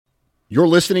You're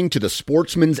listening to the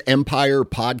Sportsman's Empire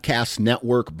Podcast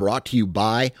Network, brought to you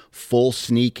by Full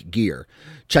Sneak Gear.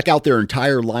 Check out their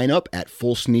entire lineup at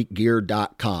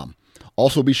fullsneakgear.com.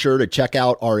 Also be sure to check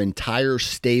out our entire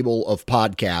stable of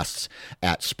podcasts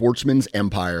at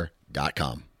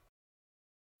sportsmansempire.com.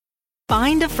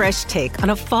 Find a fresh take on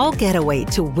a fall getaway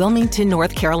to Wilmington,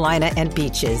 North Carolina and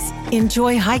beaches.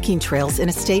 Enjoy hiking trails in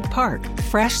a state park,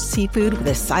 fresh seafood with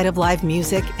a side of live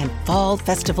music, and fall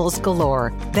festivals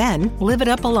galore. Then live it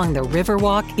up along the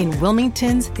Riverwalk in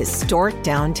Wilmington's historic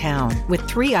downtown. With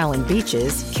 3 island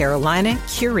beaches, Carolina,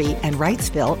 Curie, and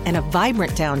Wrightsville, and a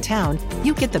vibrant downtown,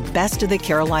 you get the best of the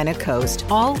Carolina coast,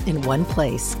 all in one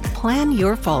place. Plan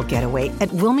your fall getaway at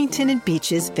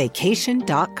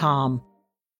WilmingtonandBeachesVacation.com.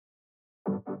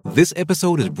 This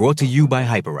episode is brought to you by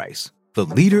Hyperice, the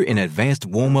leader in advanced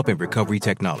warm-up and recovery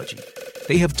technology.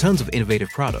 They have tons of innovative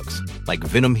products, like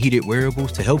Venom-heated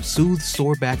wearables to help soothe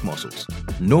sore back muscles,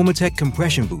 Normatec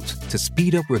compression boots to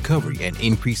speed up recovery and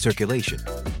increase circulation,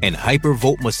 and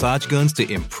Hypervolt massage guns to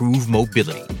improve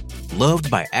mobility. Loved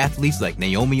by athletes like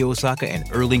Naomi Osaka and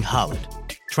Erling Haaland.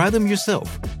 Try them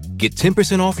yourself. Get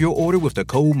 10% off your order with the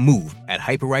code MOVE at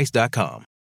Hyperice.com.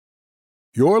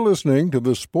 You're listening to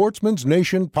the Sportsman's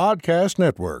Nation Podcast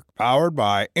Network, powered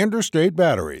by Interstate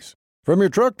Batteries. From your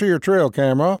truck to your trail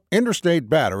camera, Interstate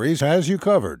Batteries has you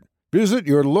covered. Visit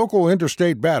your local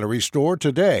Interstate Battery store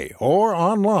today or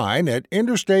online at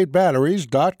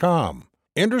interstatebatteries.com.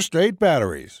 Interstate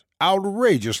Batteries,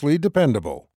 outrageously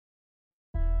dependable.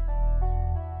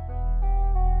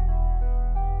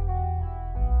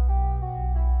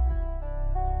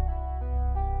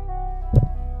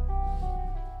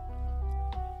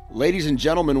 Ladies and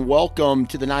gentlemen, welcome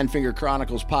to the Nine Finger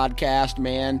Chronicles podcast,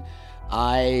 man.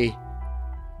 I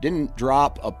didn't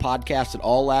drop a podcast at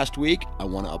all last week. I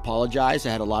want to apologize. I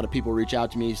had a lot of people reach out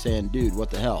to me saying, dude, what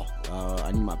the hell?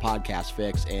 I need my podcast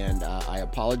fixed, and I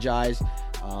apologize.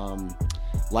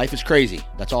 Life is crazy.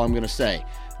 That's all I'm going to say.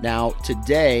 Now,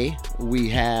 today we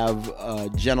have a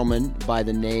gentleman by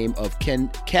the name of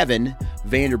Kevin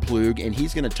Vanderploeg, and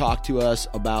he's going to talk to us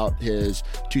about his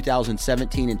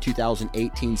 2017 and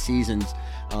 2018 seasons.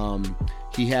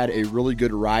 He had a really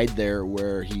good ride there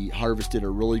where he harvested a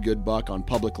really good buck on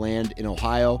public land in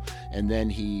Ohio, and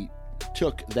then he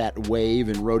took that wave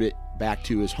and rode it back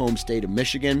to his home state of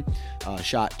Michigan,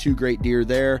 shot 2 great deer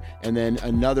there, and then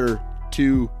another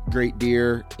 2 great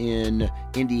deer in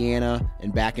Indiana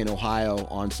and back in Ohio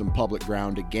on some public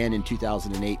ground again in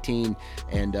 2018.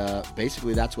 And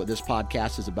basically that's what this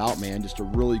podcast is about, man. Just a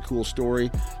really cool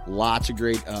story. Lots of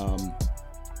great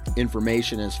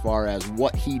information as far as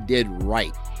what he did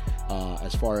right,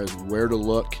 as far as where to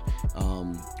look,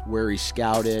 where he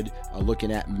scouted,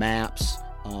 looking at maps,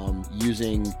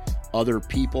 using other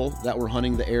people that were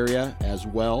hunting the area as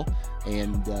well,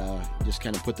 and just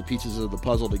kind of put the pieces of the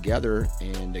puzzle together,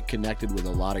 and it connected with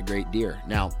a lot of great deer.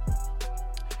 Now,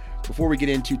 before we get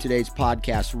into today's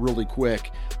podcast, really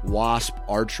quick,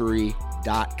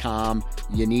 wasparchery.com.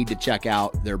 You need to check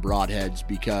out their broadheads,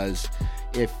 because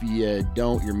if you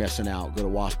don't, you're missing out. Go to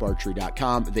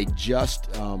wasparchery.com. They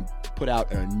just put out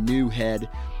a new head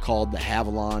called the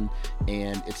Havalon,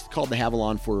 and it's called the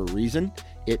Havalon for a reason.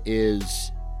 It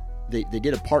is... They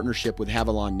did a partnership with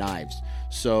Havalon Knives.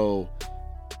 So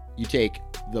you take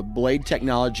the blade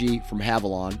technology from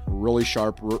Havalon, really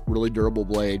sharp, really durable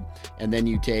blade, and then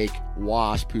you take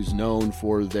Wasp, who's known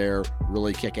for their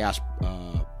really kick-ass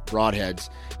broadheads,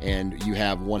 and you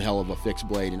have one hell of a fixed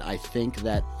blade. And I think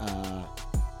that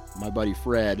my buddy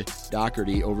Fred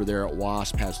Doherty over there at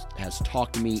Wasp has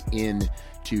talked me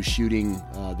into shooting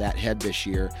that head this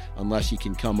year, unless he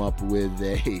can come up with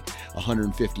a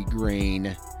 150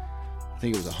 grain. I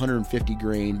think it was 150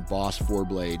 grain Boss 4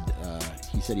 blade.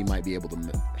 He said he might be able to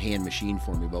hand machine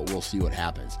for me, but we'll see what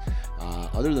happens.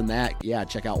 Other than that, yeah,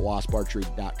 check out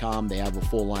wasparchery.com. They have a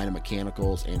full line of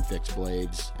mechanicals and fixed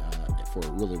blades for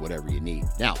really whatever you need.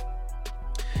 Now,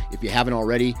 if you haven't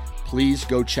already, please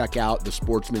go check out the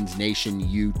Sportsman's Nation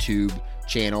YouTube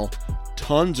channel.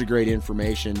 Tons of great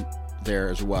information there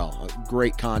as well.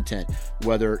 Great content,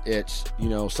 whether it's,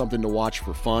 something to watch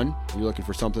for fun, you're looking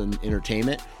for something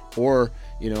entertainment, or,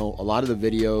 a lot of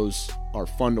the videos are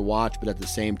fun to watch, but at the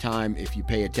same time, if you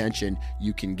pay attention,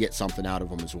 you can get something out of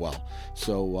them as well.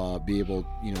 So be able,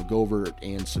 go over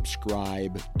and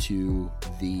subscribe to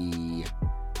the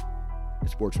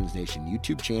Sportsman's Nation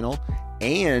YouTube channel,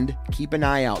 and keep an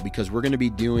eye out because we're going to be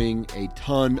doing a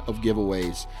ton of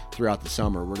giveaways throughout the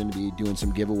summer. We're going to be doing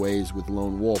some giveaways with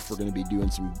Lone Wolf. We're going to be doing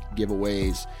some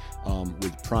giveaways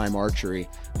with Prime Archery,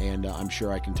 and I'm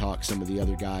sure I can talk some of the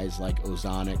other guys like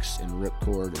Ozonics and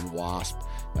Ripcord and Wasp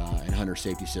and Hunter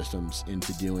Safety Systems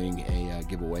into doing a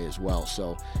giveaway as well.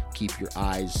 So keep your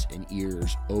eyes and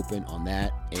ears open on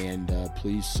that, and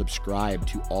please subscribe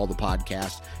to all the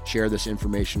podcasts. Share this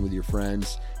information with your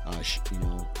friends.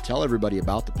 Tell everybody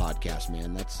about the podcast,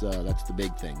 man. That's the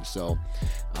big thing. So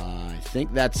I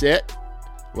think that's it.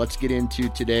 Let's get into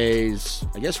today's,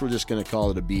 I guess we're just going to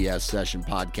call it a BS session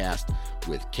podcast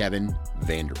with Kevin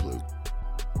Vanderploeg.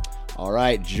 All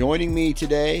right, joining me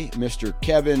today, Mr.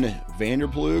 Kevin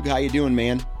Vanderploeg. How you doing,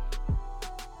 man?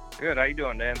 Good. How you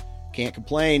doing, Dan? Can't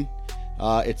complain.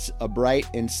 It's a bright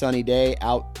and sunny day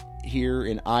out here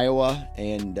in Iowa,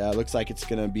 and looks like it's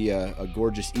going to be a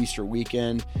gorgeous Easter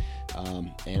weekend.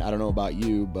 And I don't know about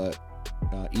you, but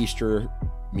Easter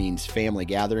means family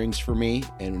gatherings for me,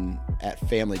 and at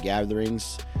family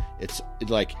gatherings it's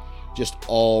like just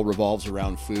all revolves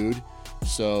around food.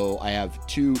 So I have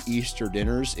 2 Easter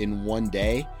dinners in one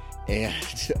day, and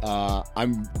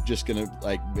I'm just gonna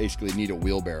basically need a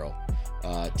wheelbarrow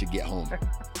to get home.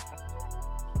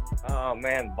 Oh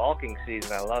man, bulking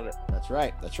season, I love it. That's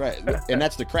right. And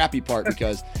that's the crappy part,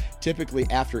 because typically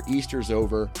after Easter's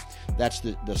over, that's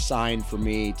the sign for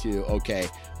me to, okay,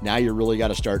 now you really got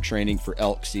to start training for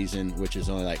elk season, which is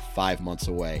only like 5 months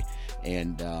away.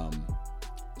 And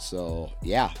so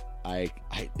yeah, I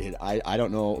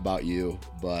don't know about you,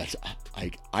 but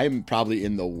I'm probably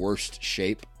in the worst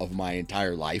shape of my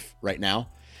entire life right now.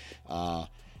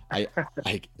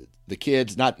 The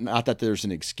kids, not that there's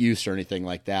an excuse or anything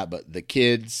like that, but the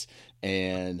kids,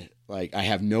 and I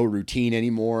have no routine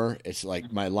anymore. It's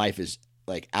like my life is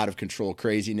like out of control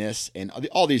craziness, and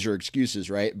all these are excuses,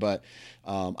 right? But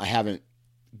I haven't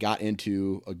got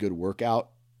into a good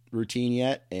workout routine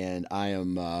yet, and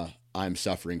I'm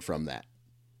suffering from that.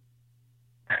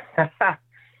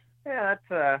 Yeah,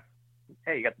 that's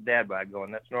hey, you got the dad bod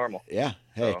going. That's normal. Yeah.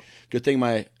 Hey, so. Good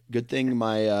thing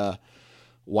my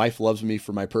wife loves me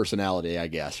for my personality, I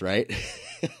guess, right?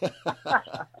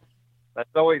 That's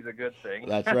always a good thing.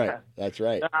 That's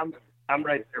right. I'm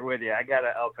right there with you. I got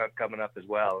an elk hunt coming up as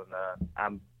well, and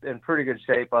I'm in pretty good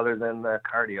shape other than the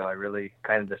cardio. I really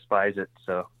kind of despise it.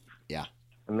 So yeah,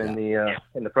 I'm in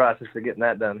the process of getting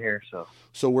that done here.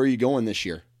 So where are you going this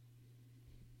year?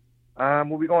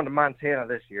 We'll be going to Montana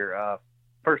this year.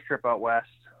 First trip out west.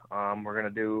 We're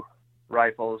gonna do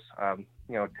rifles.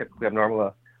 Typically I'm normally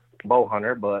a bow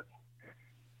hunter, but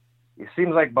it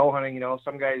seems like bow hunting,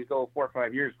 some guys go 4 or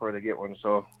 5 years before they get one.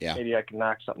 So yeah, maybe I can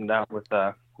knock something down with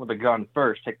a gun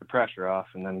first, take the pressure off,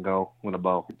 and then go with a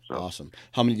bow. So awesome.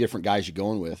 How many different guys you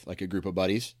going with? Like a group of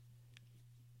buddies?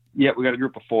 Yeah, we got a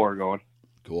group of 4 going.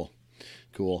 Cool.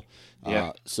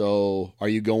 Yeah. So are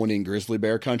you going in grizzly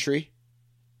bear country?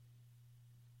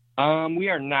 We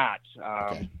are not.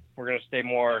 Okay. We're going to stay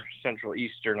more central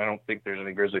eastern. I don't think there's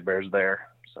any grizzly bears there.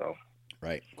 So.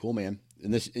 Right. Cool, man.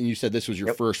 And you said this was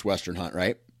your first Western hunt,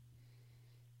 right?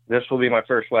 This will be my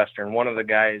first Western. One of the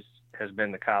guys has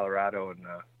been to Colorado and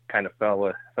kind of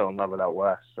fell in love with out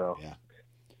west. So yeah,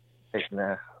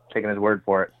 taking his word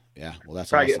for it. Yeah. Well, that's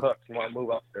probably awesome. Get hooked and want to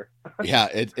move up there. Yeah.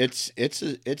 It's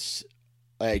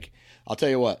like, I'll tell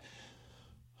you what,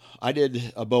 I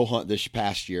did a bow hunt this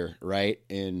past year, right?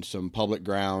 In some public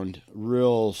ground,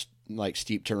 real like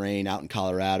steep terrain out in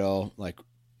Colorado, like,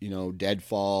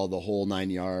 deadfall, the whole 9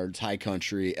 yards, high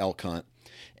country elk hunt.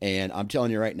 And I'm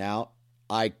telling you right now,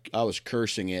 I was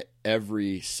cursing it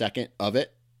every second of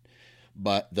it.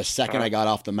 But the second I got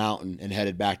off the mountain and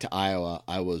headed back to Iowa,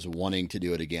 I was wanting to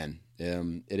do it again.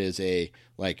 It is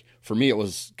for me, it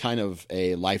was kind of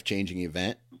a life-changing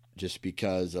event just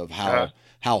because of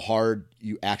how hard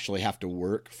you actually have to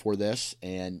work for this.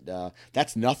 And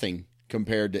that's nothing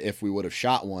compared to if we would have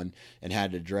shot one and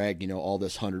had to drag, all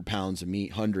this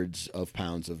hundreds of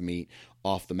pounds of meat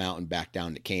off the mountain back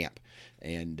down to camp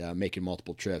and making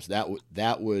multiple trips. That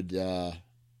would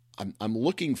I'm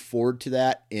looking forward to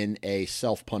that in a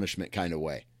self-punishment kind of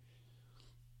way.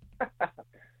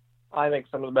 I think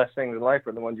some of the best things in life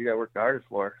are the ones you got to work the hardest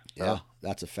for. So. Yeah,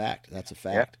 that's a fact.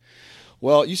 Yeah.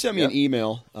 Well, you sent me an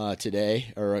email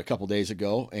today or a couple days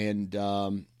ago, and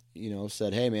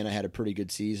said, "Hey, man, I had a pretty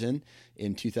good season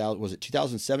in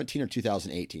 2017 or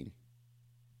 2018?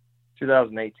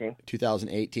 2018.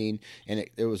 2018, and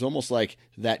it was almost like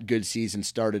that good season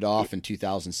started off in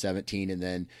 2017, and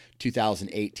then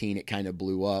 2018 it kind of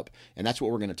blew up, and that's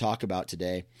what we're going to talk about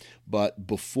today. But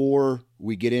before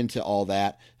we get into all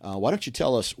that, why don't you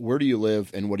tell us, where do you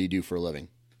live and what do you do for a living?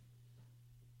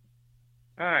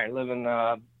 All right, I live in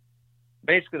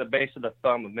basically the base of the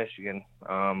thumb of Michigan,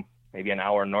 maybe an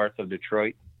hour north of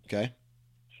Detroit. Okay.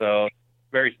 So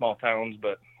very small towns,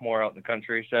 but more out in the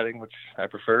country setting, which I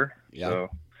prefer. Yeah. So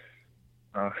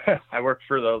I work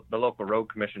for the local road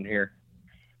commission here.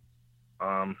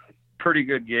 Pretty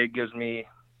good gig, gives me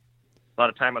a lot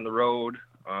of time on the road.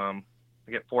 I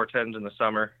get 410s in the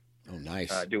summer. Oh,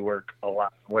 nice. I do work a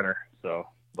lot in winter. So,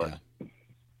 but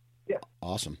yeah.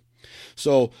 Awesome.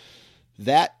 So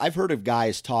that I've heard of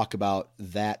guys talk about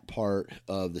that part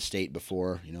of the state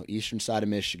before, eastern side of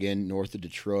Michigan, north of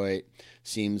Detroit,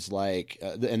 seems like,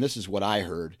 and this is what I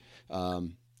heard,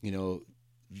 the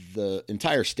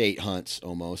entire state hunts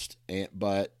almost,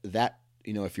 but that,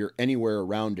 if you're anywhere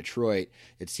around Detroit,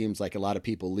 it seems like a lot of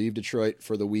people leave Detroit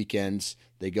for the weekends.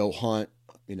 They go hunt,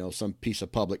 some piece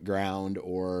of public ground,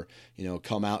 or,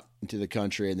 come out into the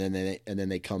country, and then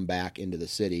they come back into the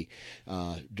city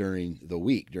during the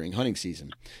week, during hunting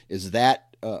season. Is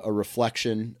that a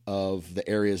reflection of the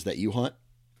areas that you hunt?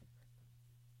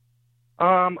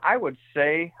 I would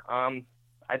say,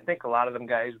 I think a lot of them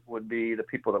guys would be the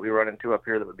people that we run into up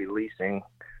here that would be leasing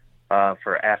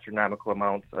for astronomical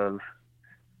amounts of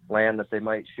land that they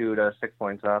might shoot 6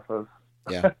 points off of.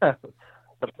 Yeah.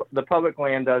 The public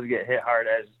land does get hit hard,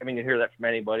 you hear that from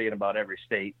anybody in about every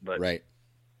state, but right.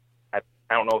 I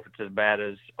don't know if it's as bad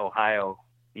as Ohio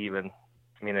even.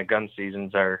 The gun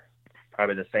seasons are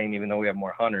probably the same, even though we have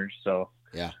more hunters. So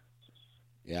yeah.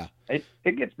 It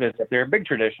gets busy up there. A big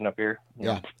tradition up here.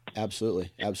 Yeah,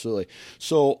 absolutely.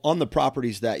 So on the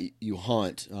properties that you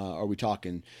hunt, are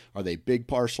they big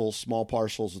parcels, small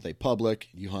parcels? Are they public?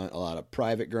 You hunt a lot of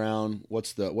private ground.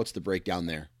 What's the breakdown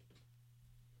there?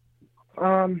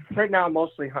 Right now I'm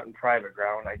mostly hunting private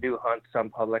ground. I do hunt some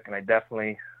public, and I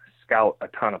definitely scout a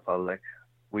ton of public.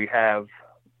 We have,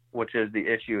 which is the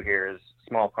issue here, is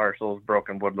small parcels,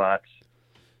 broken woodlots.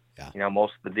 Yeah.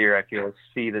 Most of the deer you'll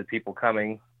see the people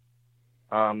coming,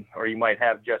 or you might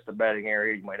have just a bedding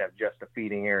area, you might have just a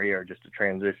feeding area, or just a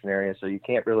transition area. So you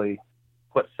can't really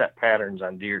put set patterns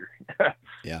on deer.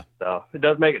 Yeah. So it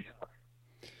does make it tough.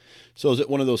 So is it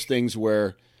one of those things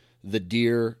where the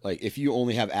deer, like if you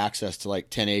only have access to like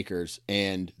 10 acres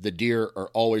and the deer are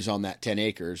always on that 10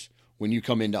 acres, when you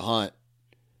come in to hunt,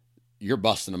 you're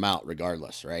busting them out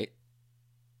regardless, right?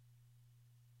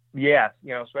 Yeah.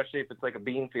 Especially if it's like a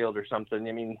bean field or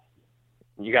something.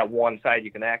 You got one side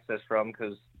you can access from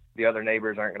because the other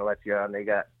neighbors aren't going to let you on. They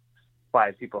got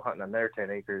 5 people hunting on their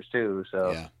 10 acres too.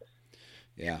 So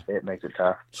yeah, it makes it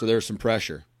tough. So there's some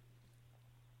pressure.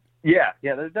 Yeah,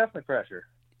 there's definitely pressure.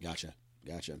 Gotcha.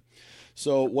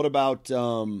 So what about,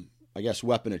 I guess,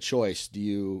 weapon of choice? Do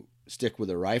you stick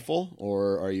with a rifle,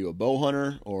 or are you a bow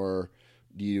hunter, or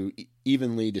do you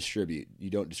evenly distribute? You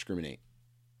don't discriminate?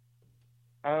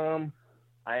 I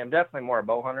am definitely more a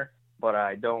bow hunter, but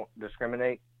I don't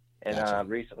discriminate. And Gotcha.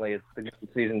 Recently, the gun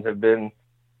seasons have been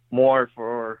more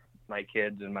for my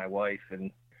kids and my wife,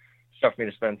 and stuff for me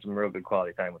to spend some real good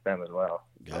quality time with them as well.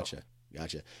 Gotcha.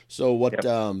 So what?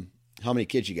 Yep. How many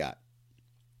kids you got?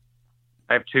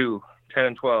 I have 2, 10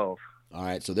 and 12. All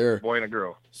right, so they're a boy and a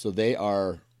girl. So they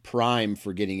are prime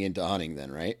for getting into hunting,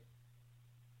 then, right?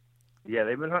 Yeah,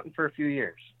 they've been hunting for a few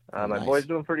years. My Nice. boy's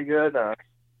doing pretty good.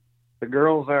 The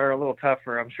girls are a little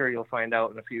tougher. I'm sure you'll find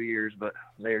out in a few years, but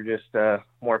they're just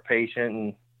more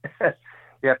patient, and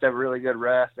you have to have a really good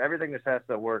rest. Everything just has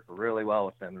to work really well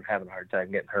with them. I'm having a hard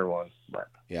time getting her one. But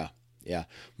Yeah.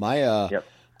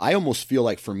 I almost feel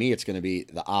like for me it's going to be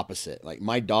the opposite. Like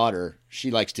my daughter, she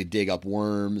likes to dig up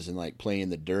worms and like play in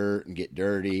the dirt and get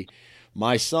dirty.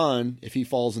 My son, if he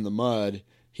falls in the mud,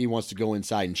 he wants to go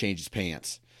inside and change his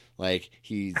pants. Like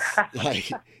he's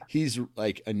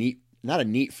like not a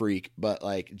neat freak, but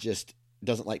like just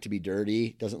doesn't like to be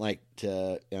dirty, doesn't like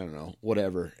to, I don't know,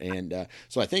 whatever. And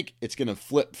so I think it's going to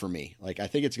flip for me. Like I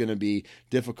think it's going to be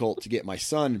difficult to get my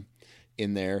son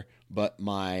in there, but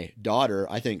my daughter,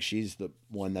 I think she's the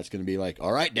one that's going to be like,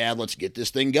 all right, Dad, let's get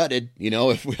this thing gutted.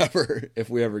 If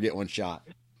we ever get one shot.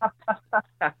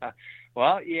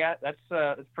 Well, yeah, that's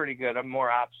pretty good. I'm more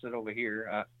opposite over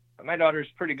here. My daughter's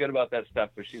pretty good about that stuff,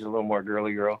 but she's a little more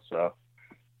girly girl. So,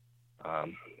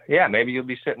 yeah, maybe you'll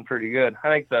be sitting pretty good. I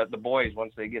think the boys,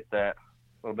 once they get that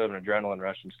little bit of an adrenaline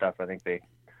rush and stuff, I think they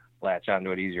latch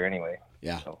onto it easier anyway.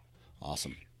 Yeah. So.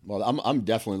 Awesome. Well, I'm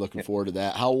definitely looking forward to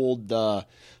that. How old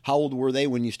were they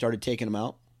when you started taking them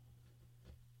out?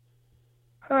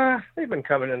 They've been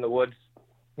coming in the woods,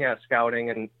 scouting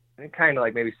and kind of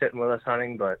like maybe sitting with us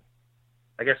hunting. But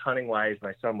I guess hunting wise,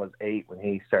 my son was 8 when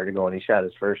he started going. He shot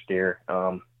his first deer.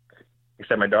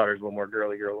 Except my daughter's a little more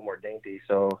girly girl, a little more dainty.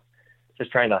 So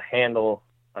just trying to handle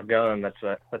a gun. That's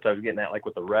what I was getting at, like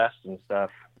with the rest and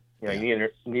stuff. You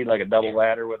need like a double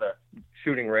ladder with a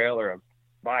shooting rail or a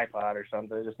bipod or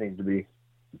something. It just needs to be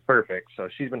perfect. So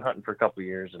she's been hunting for a couple of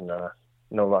years and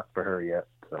no luck for her yet.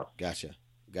 So Gotcha.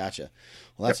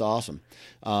 Well, that's awesome.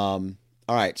 All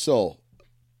right. So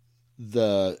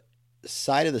the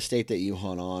side of the state that you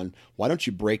hunt on, why don't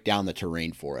you break down the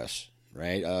terrain for us?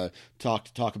 Right.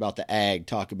 Talk about the ag,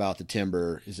 talk about the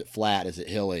timber. Is it flat? Is it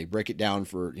hilly? Break it down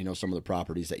for, some of the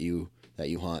properties that you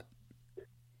hunt.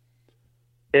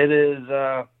 It is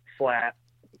flat,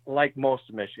 like most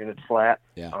of Michigan. It's flat.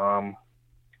 Yeah.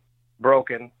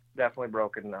 Broken, definitely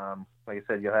broken. Like I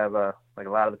said, you'll have like a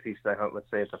lot of the pieces I hunt.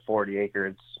 Let's say it's a 40 acre.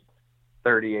 It's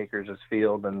 30 acres is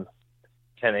field and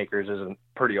 10 acres is a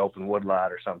pretty open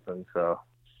woodlot or something. So,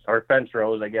 or fence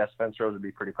rows. I guess fence rows would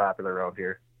be pretty popular around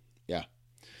here. Yeah.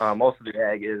 Most of the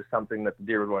ag is something that the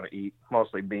deer would want to eat,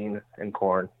 mostly beans and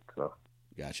corn. So.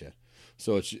 Gotcha.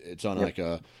 So it's on like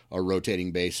a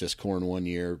rotating basis, corn one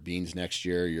year, beans next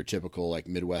year, your typical like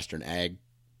Midwestern ag.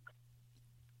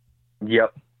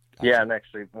 Yep. Gotcha. Yeah, and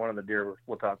actually one of the deer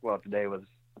we'll talk about today was,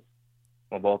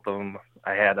 both of them,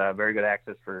 I had very good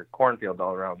access for cornfield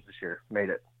all around this year. Made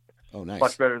it nice.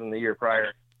 Much better than the year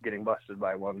prior, getting busted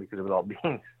by one because it was all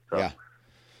beans. So. Yeah.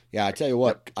 Yeah, I tell you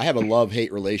what, I have a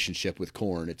love-hate relationship with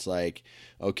corn. It's like,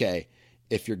 okay,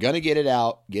 if you're going to get it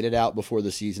out before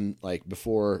the season, like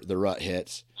before the rut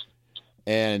hits.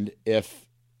 And if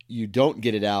you don't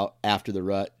get it out after the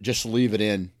rut, just leave it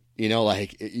in.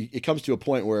 Like it comes to a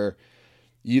point where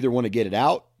you either want to get it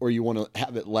out or you want to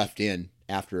have it left in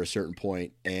after a certain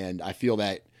point. And I feel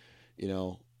that,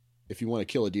 if you want to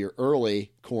kill a deer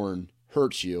early, corn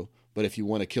hurts you. But if you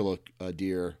want to kill a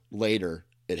deer later,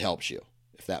 it helps you,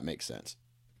 if that makes sense.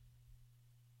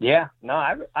 Yeah, no,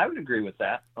 I would agree with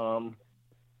that.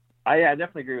 I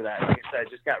definitely agree with that. Like I said, I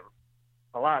just got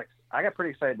I got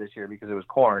pretty excited this year because it was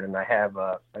corn, and I have,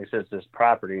 like I said, it's this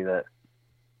property that,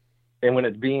 and when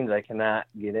it's beans, I cannot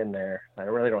get in there. I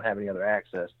really don't have any other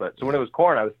access. But so when it was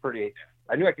corn, I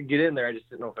knew I could get in there. I just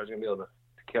didn't know if I was going to be able to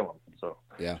kill them. So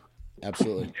yeah,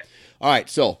 absolutely. All right,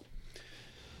 so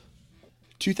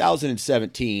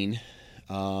 2017,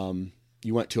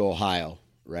 you went to Ohio,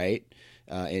 right?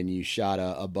 And you shot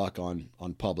a buck on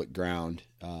public ground.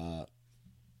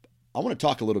 I want to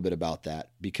talk a little bit about that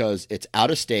because it's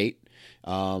out of state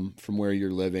from where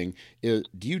you're living. Do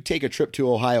you take a trip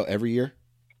to Ohio every year?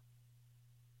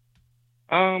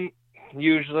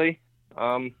 Usually.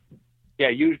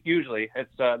 Usually.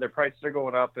 It's their prices are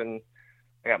going up, and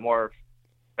I got more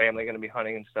family going to be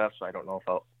hunting and stuff, so I don't know if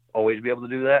I'll always be able to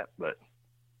do that, but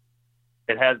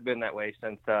it has been that way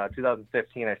since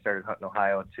 2015. I started hunting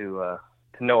Ohio to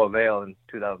no avail in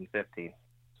 2015.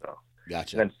 So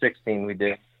gotcha. And then 16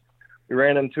 we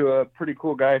ran into a pretty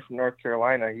cool guy from North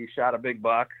Carolina. He shot a big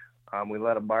buck. We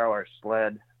let him borrow our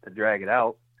sled to drag it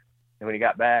out. And when he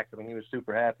got back, he was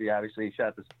super happy. Obviously, he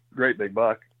shot this great big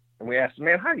buck. And we asked him,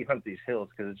 man, how do you hunt these hills?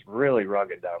 Because it's really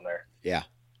rugged down there. Yeah.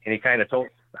 And he kind of told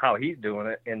how he's doing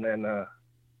it. And then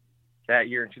that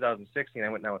year in 2016, I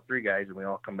went down with 3 guys, and we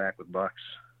all come back with bucks.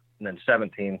 And then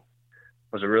 17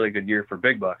 was a really good year for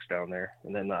big bucks down there.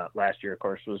 And then last year, of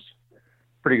course, was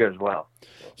pretty good as well.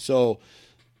 So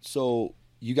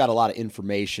you got a lot of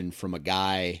information from a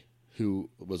guy who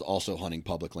was also hunting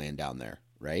public land down there,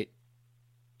 right?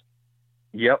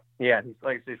 Yep. Yeah. He's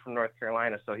like I said, from North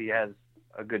Carolina, so he has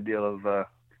a good deal of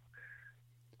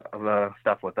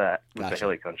stuff with that, with the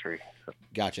hilly country.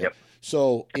 Gotcha. Yep.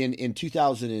 So in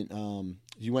 2000,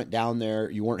 you went down there.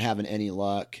 You weren't having any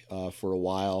luck for a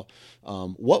while.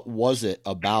 What was it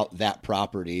about that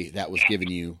property that was giving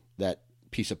you that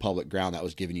piece of public ground that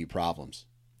was giving you problems?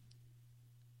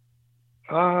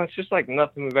 It's just like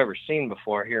nothing we've ever seen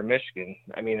before here in Michigan.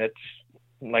 It's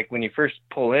like when you first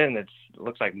pull in, it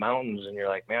looks like mountains, and you're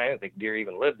like, man, I didn't think deer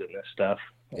even lived in this stuff.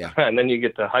 Yeah. And then you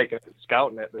get to hiking and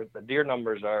scouting it. The deer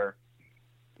numbers are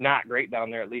not great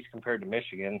down there, at least compared to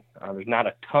Michigan. There's not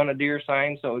a ton of deer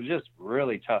signs, so it was just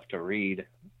really tough to read.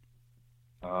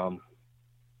 Before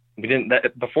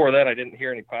that, I didn't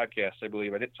hear any podcasts, I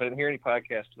believe. I didn't hear any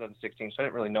podcasts in 2016, so I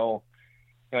didn't really know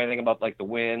anything about like the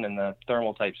wind and the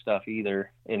thermal type stuff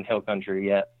either in hill country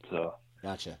yet. So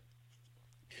gotcha.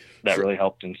 That really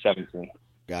helped in 17.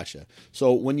 Gotcha.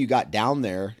 So when you got down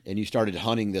there and you started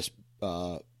hunting this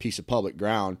piece of public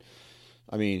ground,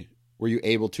 were you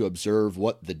able to observe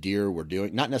what the deer were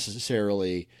doing? Not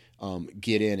necessarily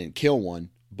get in and kill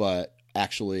one, but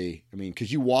actually, I mean,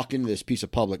 because you walk into this piece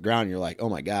of public ground and you're like, oh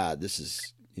my God, this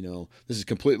is a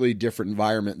completely different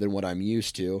environment than what I'm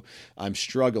used to. I'm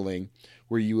struggling.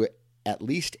 Were you at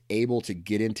least able to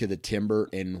get into the timber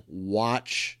and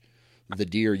watch the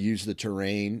deer use the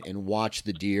terrain and watch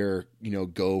the deer,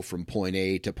 go from point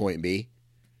A to point B?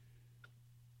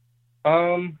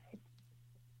 A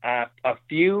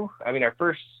few. I mean, our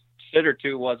first sit or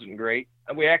two wasn't great.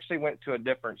 We actually went to a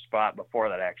different spot before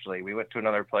that. Actually, we went to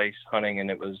another place hunting, and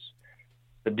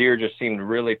the deer just seemed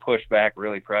really pushed back,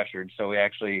 really pressured. So we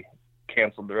actually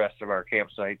canceled the rest of our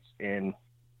campsites and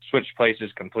switched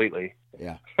places completely.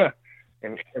 Yeah.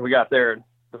 and we got there.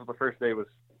 The first day was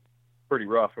pretty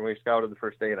rough, and we scouted the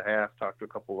first day and a half, talked to a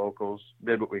couple locals,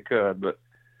 did what we could, but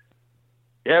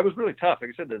yeah, it was really tough.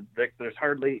 Like I said,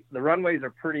 the runways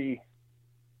are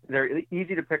they're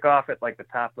easy to pick off at like the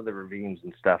top of the ravines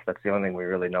and stuff. That's the only thing we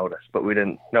really noticed, but we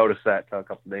didn't notice that till a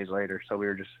couple of days later. So we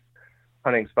were just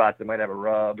hunting spots that might have a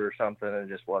rub or something and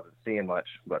just wasn't seeing much,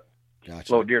 but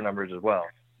Gotcha. Low deer numbers as well.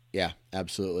 Yeah,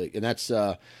 absolutely. And that's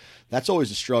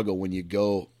always a struggle when you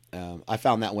go. I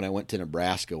found that when I went to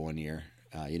Nebraska one year.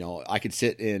 I could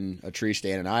sit in a tree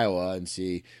stand in Iowa and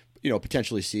see,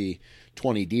 potentially see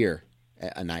 20 deer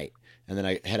a night. And then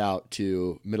I head out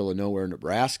to middle of nowhere,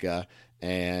 Nebraska,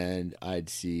 and I'd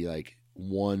see like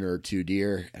 1 or 2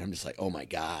 deer. And I'm just like, oh my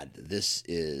God, this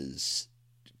is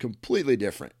completely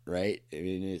different, right? I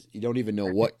mean, you don't even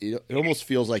know it almost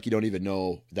feels like you don't even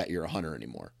know that you're a hunter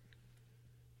anymore.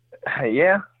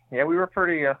 Yeah. We were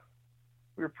pretty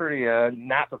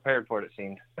not prepared for it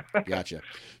seemed. Gotcha.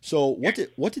 So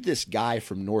what did this guy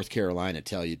from North Carolina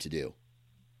tell you to do?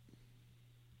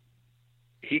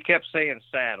 He kept saying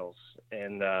saddles,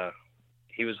 and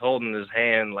he was holding his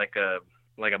hand like a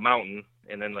mountain,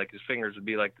 and then like his fingers would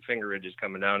be like the finger ridges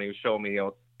coming down. He was showing me,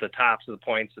 the tops of the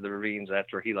points of the ravines.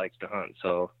 That's where he likes to hunt.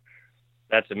 So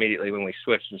that's immediately when we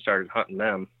switched and started hunting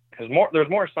them. Because there's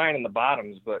more sign in the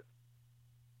bottoms, but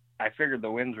I figured the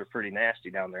winds were pretty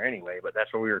nasty down there anyway. But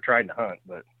that's where we were trying to hunt.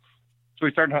 But so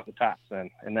we started hunting the tops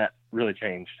then, and that really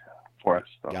changed for us.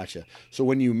 So. Gotcha. So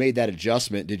when you made that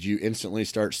adjustment, did you instantly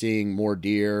start seeing more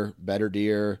deer, better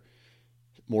deer,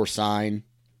 more sign?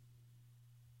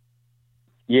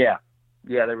 Yeah,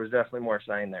 there was definitely more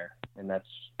sign there, and that's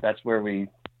where we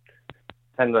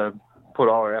tend to put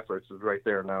all our efforts is right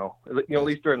there now. At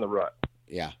least during the rut.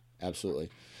 Yeah, absolutely.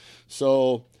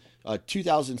 So,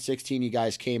 2016, you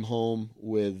guys came home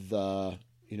with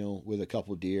with a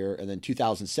couple of deer, and then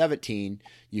 2017,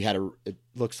 it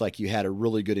looks like you had a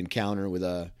really good encounter with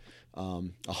a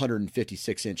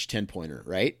 156-inch 10-pointer,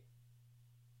 right?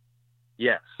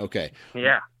 Yes. Okay.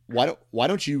 Yeah. Why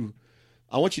don't you?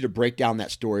 I want you to break down that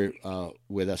story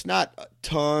with us. Not a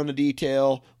ton of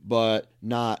detail, but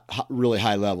not really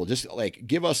high level. Just like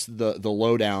give us the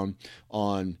lowdown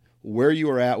on where you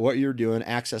were at, what you're doing,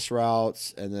 access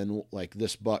routes, and then like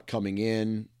this buck coming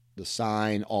in, the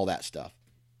sign, all that stuff.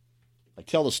 Like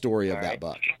tell the story of that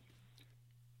buck.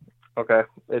 Okay,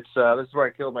 it's this is where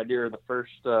I killed my deer the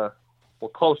first,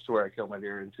 close to where I killed my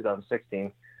deer in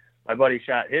 2016. My buddy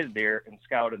shot his deer and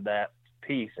scouted that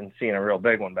piece and seen a real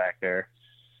big one back there.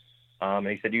 And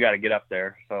he said, you got to get up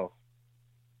there. So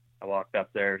I walked up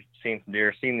there, seen some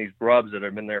deer, seen these rubs that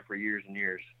have been there for years and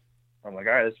years. I'm like,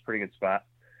 all right, this is a pretty good spot.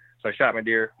 So I shot my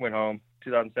deer, went home.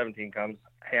 2017 comes.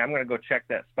 Hey, I'm going to go check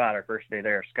that spot our first day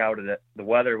there. Scouted it. The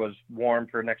weather was warm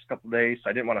for the next couple of days,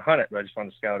 so I didn't want to hunt it, but I just wanted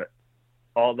to scout it.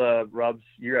 All the rubs,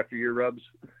 year after year rubs,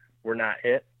 were not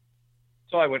hit.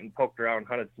 So I went and poked around,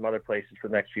 hunted some other places for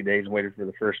the next few days and waited for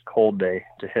the first cold day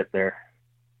to hit there.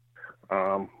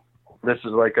 This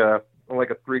is like a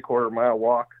 3/4 mile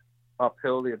walk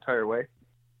uphill the entire way.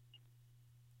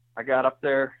 I got up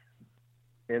there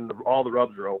and all the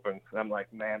rubs are open. And I'm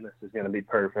like, man, this is going to be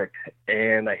perfect.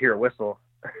 And I hear a whistle.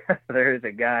 There's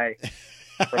a guy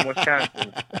from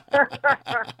Wisconsin.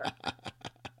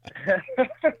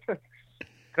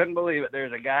 Couldn't believe it.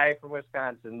 There's a guy from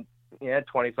Wisconsin. He had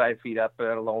 25 feet up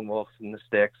at a lone wolf in the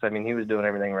sticks. I mean, he was doing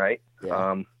everything right.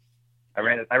 Yeah. I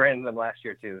ran into them last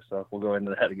year too, so we'll go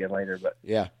into that again later. But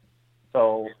yeah.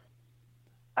 So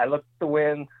I looked at the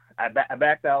wind. I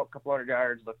backed out a couple hundred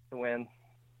yards, looked at the wind,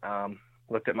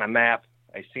 looked at my map.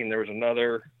 I seen there was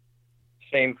another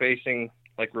same facing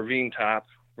like ravine top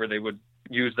where they would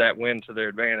use that wind to their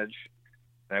advantage.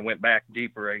 And I went back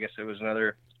deeper. I guess it was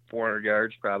another 400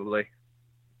 yards probably.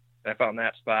 And I found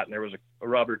that spot, and there was a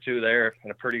rub or two there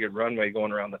and a pretty good runway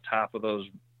going around the top of those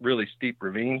really steep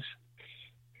ravines.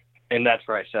 And that's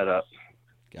where I set up.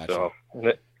 Gotcha. So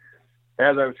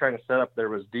as I was trying to set up, there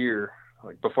was deer.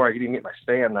 Like before I could even get my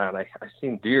stand on, I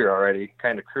seen deer already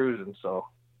kind of cruising. So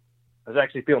I was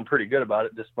actually feeling pretty good about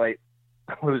it, despite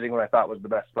losing what I thought was the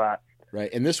best spot. Right.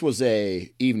 And this was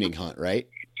a evening hunt, right?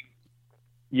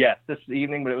 Yes, this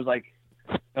evening, but it was like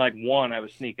 1, I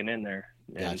was sneaking in there.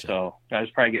 And Gotcha. so I was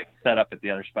probably getting set up at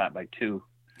the other spot by 2.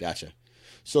 Gotcha.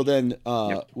 So then,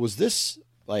 was this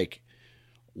like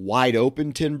wide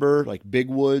open timber, like big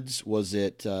woods? Was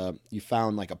it, you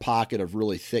found like a pocket of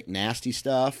really thick, nasty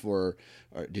stuff, or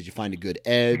did you find a good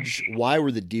edge? Why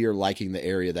were the deer liking the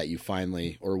area that you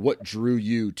finally, or what drew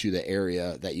you to the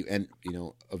area that you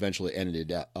eventually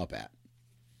ended up at?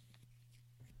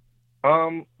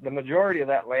 The majority of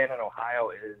that land in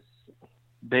Ohio is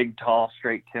big, tall,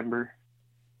 straight timber,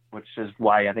 which is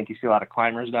why I think you see a lot of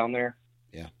climbers down there.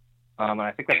 Yeah. And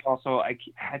I think that's also, I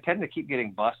tend to keep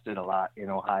getting busted a lot in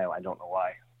Ohio. I don't know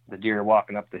why. The deer are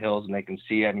walking up the hills and they can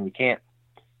see. I mean, you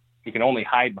can only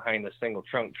hide behind a single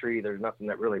trunk tree. There's nothing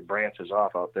that really branches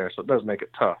off out there. So it does make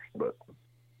it tough. But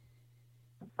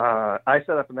I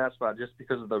set up in that spot just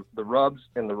because of the rubs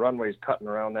and the runways cutting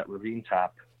around that ravine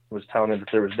top was telling me that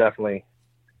there was definitely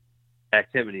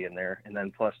activity in there. And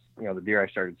then plus, the deer I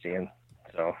started seeing.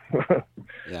 So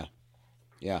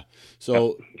Yeah.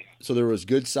 So there was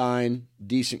good sign,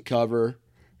 decent cover.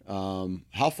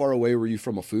 How far away were you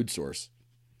from a food source?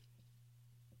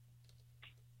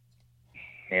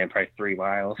 And probably 3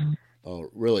 miles. Oh,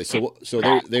 really? So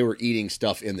they were eating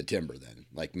stuff in the timber then,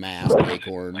 like mast,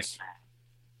 acorns.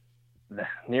 The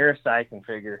nearest I can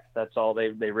figure, that's all they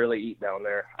really eat down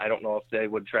there. I don't know if they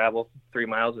would travel 3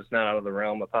 miles. It's not out of the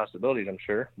realm of possibilities, I'm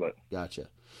sure. But Gotcha.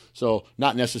 So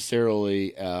not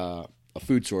necessarily a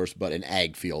food source, but an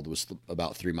ag field was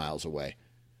about 3 miles away.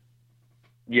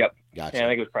 Yep. Gotcha. Yeah, I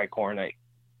think it was probably corn.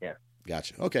 Yeah.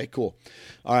 Gotcha. Okay, cool.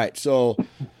 All right. So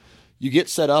you get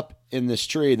set up in this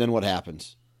tree, then what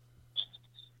happens?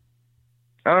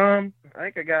 I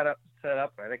think I got set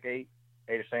up. I think I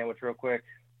ate a sandwich real quick.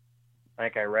 I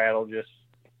think I rattled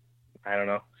I don't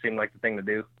know, seemed like the thing to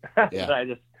do. Yeah. So I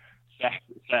just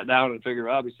sat down and figured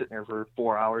I'll be sitting there for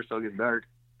 4 hours till it gets dark.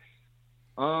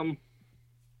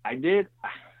 I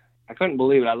couldn't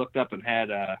believe it. I looked up and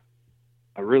had a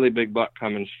really big buck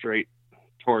coming straight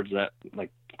towards that,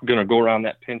 like gonna go around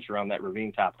that pinch around that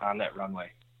ravine top on that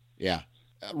runway. Yeah.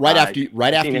 Right after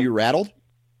you rattled?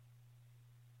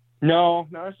 No,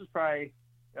 this was probably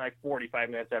like 45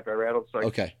 minutes after I rattled, so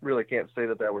I really can't say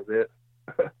that was it.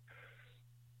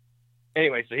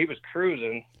 Anyway, so he was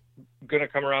cruising, gonna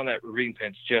come around that ravine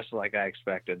pinch just like I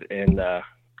expected, and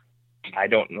I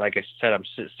don't, like I said, I'm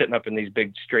sitting up in these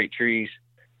big straight trees.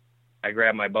 I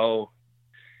grab my bow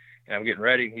and I'm getting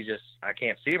ready, and I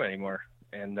can't see him anymore.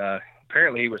 And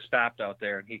apparently he was stopped out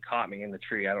there and he caught me in the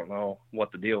tree. I don't know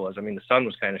what the deal was. I mean, the sun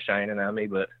was kind of shining on me,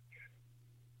 but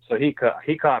so he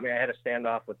caught me. I had to stand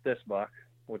off with this buck,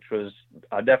 which was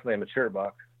definitely a mature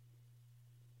buck.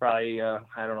 Probably, I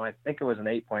don't know, I think it was an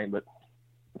 8-point, but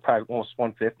probably almost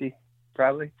 150,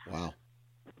 probably. Wow.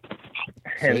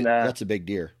 And that's a big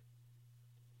deer.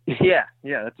 Yeah,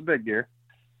 that's a big deer.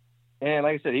 And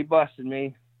like I said, he busted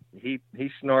me. He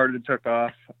snorted and took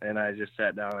off, and I just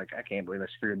sat down like, I can't believe I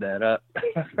screwed that up.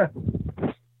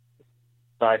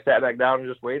 So I sat back down and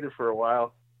just waited for a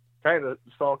while, kind of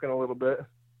sulking a little bit.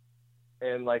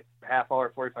 And like half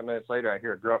hour, 45 minutes later, I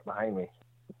hear a grunt behind me.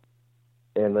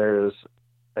 And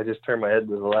I just turned my head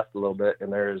to the left a little bit,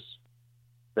 and there's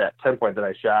that 10-point that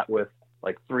I shot with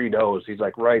like 3 does. He's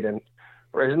like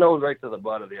his nose right to the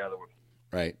butt of the other one.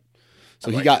 Right. So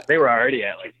they were already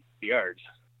at like the yards.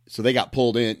 So they got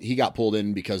pulled in. He got pulled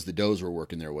in because the does were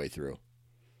working their way through.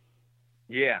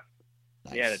 Yeah.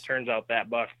 Nice. Yeah. And it turns out that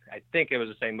buck, I think it was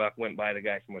the same buck, went by the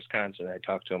guy from Wisconsin. I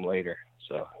talked to him later.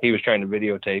 So he was trying to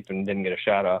videotape and didn't get a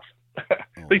shot off.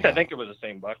 At least I think it was the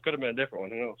same buck. Could have been a different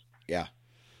one. Who knows? Yeah.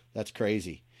 That's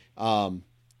crazy.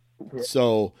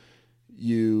 So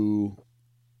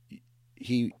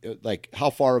how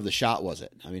far of the shot was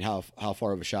it? I mean, how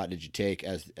far of a shot did you take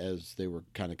as they were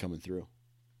kind of coming through?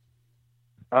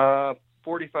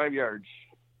 45 yards.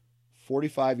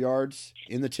 45 yards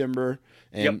in the timber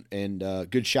and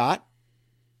good shot.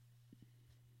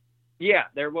 Yeah,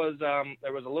 there was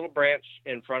a little branch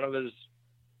in front of his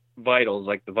vitals,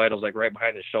 like the vitals, like right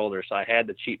behind his shoulder. So I had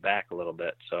to cheat back a little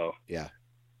bit. So yeah,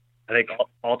 I think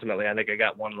ultimately I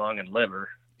got one lung and liver,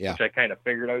 which I kind of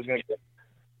figured I was going to get.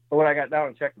 But when I got down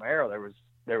and checked my arrow,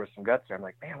 there was some guts there. I'm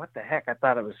like, man, what the heck? I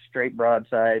thought it was straight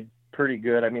broadside, pretty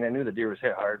good. I mean, I knew the deer was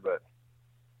hit hard, but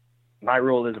my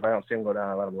rule is if I don't see him go down,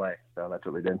 I let him lay. So that's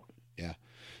what we did. Yeah.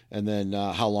 And then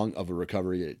how long of a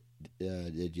recovery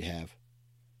did you have?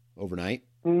 Overnight?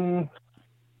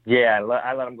 Yeah,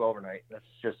 I let him go overnight. That's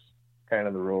just kind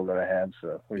of the rule that I had.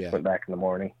 So we just went back in the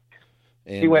morning.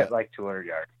 And he went like 200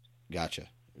 yards.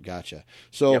 Gotcha.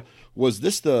 So was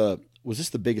this the Was this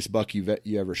the biggest buck you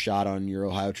ever shot on your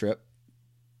Ohio trip?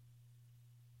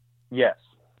 Yes.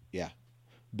 Yeah.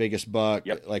 Biggest buck.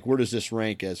 Yep. Like, where does this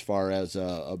rank as far as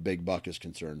a big buck is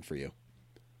concerned for you?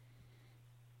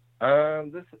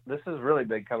 This is really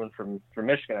big coming from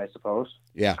Michigan, I suppose.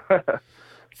 Yeah.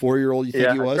 4-year-old, you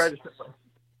think he was?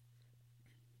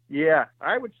 Yeah,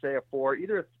 I would say a 4,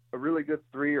 either a really good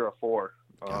 3 or a 4.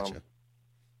 Gotcha.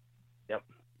 Yep.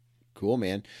 Cool,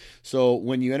 man. So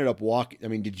when you ended up walking, I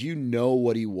mean, did you know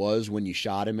what he was when you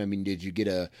shot him? I mean, did you get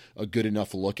a good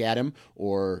enough look at him,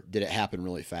 or did it happen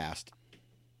really fast?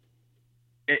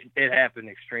 It happened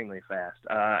extremely fast.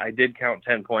 I did count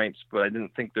 10 points, but I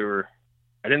didn't think they were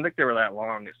that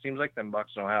long. It seems like them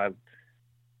bucks in Ohio have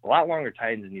a lot longer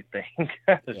tines than you think.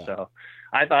 Yeah. So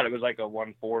I thought it was like a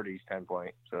 140s 10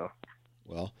 point. So.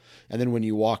 Well, and then when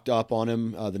you walked up on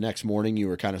him the next morning, you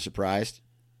were kind of surprised?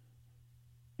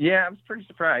 Yeah, I was pretty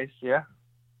surprised. Yeah,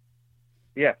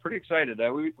 pretty excited.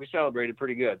 We celebrated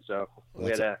pretty good, so we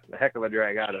had a heck of a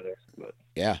drag out of this. But.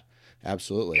 Yeah,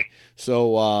 absolutely.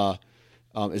 So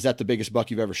is that the biggest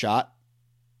buck you've ever shot?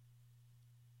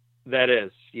 That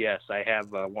is, yes. I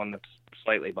have one that's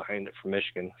slightly behind it from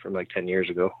Michigan from like 10 years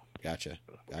ago. Gotcha.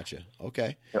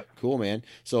 Okay. Yep. Cool, man.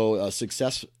 So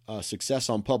success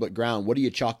on public ground. What do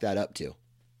you chalk that up to?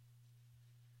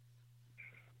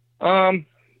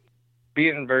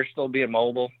 Being versatile, being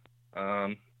mobile,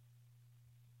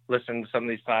 listening to some of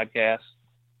these podcasts,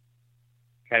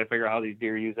 kind of figure out how these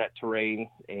deer use that terrain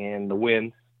and the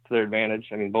wind to their advantage.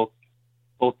 I mean, both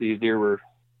these deer were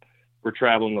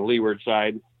traveling the leeward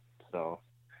side, so.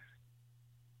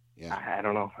 Yeah, I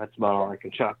don't know. That's about all I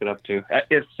can chalk it up to.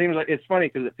 It seems like it's funny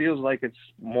because it feels like it's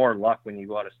more luck when you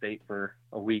go out of state for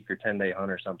a week or 10-day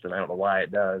hunt or something. I don't know why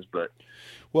it does, but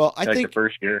I think the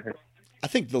first year, I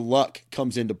think the luck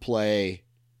comes into play,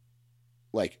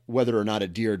 like whether or not a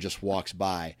deer just walks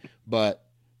by. But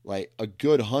like a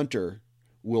good hunter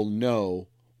will know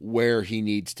where he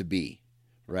needs to be,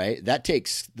 right?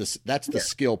 That's the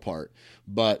skill part.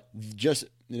 But just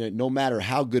no matter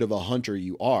how good of a hunter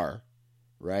you are,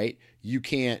 right? You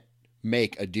can't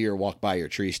make a deer walk by your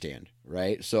tree stand,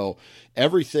 right? So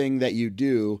everything that you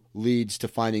do leads to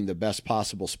finding the best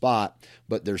possible spot,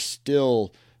 but there's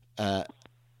still, I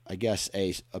guess,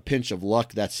 a pinch of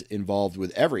luck that's involved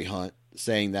with every hunt,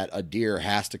 saying that a deer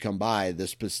has to come by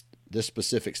this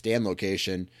specific stand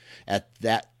location at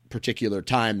that particular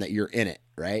time that you're in it,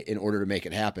 right? In order to make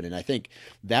it happen. And I think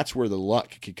that's where the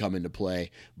luck could come into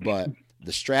play, but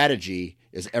the strategy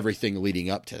is everything leading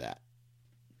up to that.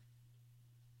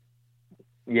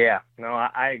 Yeah, no,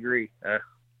 I agree. Like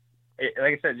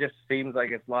I said, it just seems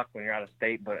like it's luck when you're out of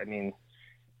state, but I mean,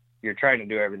 you're trying to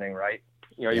do everything right.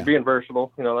 You're being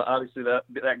versatile. Obviously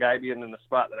that guy being in the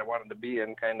spot that I wanted to be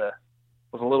in kind of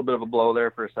was a little bit of a blow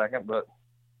there for a second, but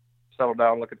settled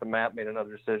down, look at the map, made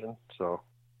another decision. So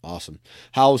awesome.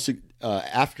 How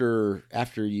after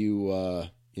you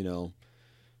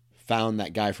found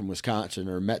that guy from Wisconsin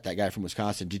or met that guy from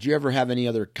Wisconsin, did you ever have any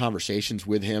other conversations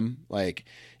with him? Like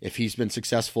if he's been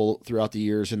successful throughout the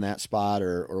years in that spot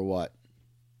or what?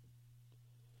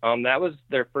 That was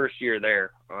their first year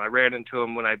there. I ran into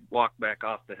him when I walked back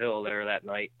off the hill there that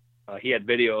night. He had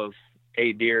video of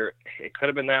a deer. It could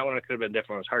have been that one. It could have been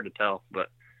different. It was hard to tell, but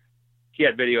he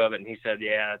had video of it and he said,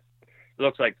 yeah, it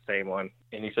looks like the same one.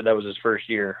 And he said that was his first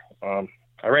year. I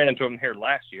ran into him here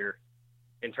last year.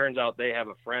 And turns out they have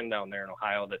a friend down there in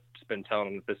Ohio that's been telling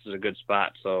them that this is a good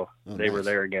spot. So they were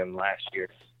there again last year.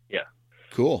 Yeah.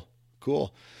 Cool.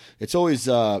 It's always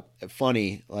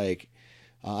funny. Like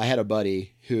I had a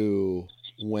buddy who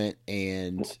went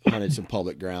and hunted some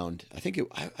public ground. I think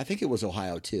it was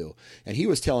Ohio too. And he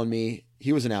was telling me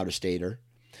he was an out-of-stater.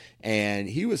 And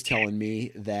he was telling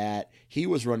me that he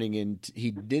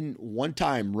didn't one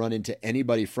time run into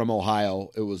anybody from Ohio.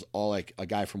 It was all like a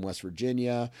guy from West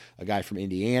Virginia, a guy from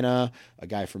Indiana, a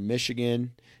guy from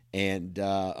Michigan, and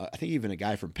I think even a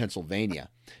guy from Pennsylvania.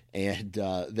 And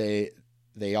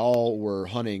they all were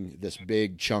hunting this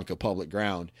big chunk of public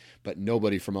ground, but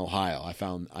nobody from Ohio. I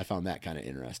found that kind of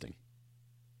interesting.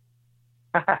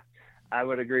 I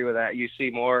would agree with that. You see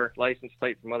more license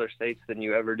plates from other states than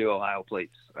you ever do Ohio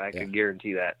plates. I can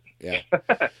guarantee that. Yeah.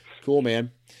 Cool,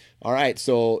 man. All right.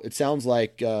 So it sounds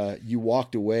like you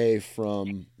walked away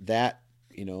from that,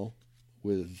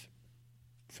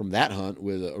 from that hunt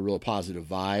with a real positive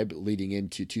vibe leading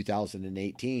into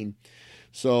 2018.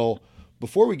 So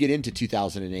before we get into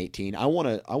 2018, I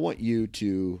want you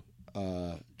to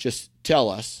just tell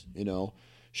us,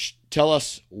 tell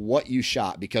us what you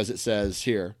shot, because it says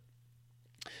here,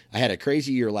 I had a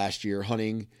crazy year last year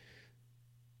hunting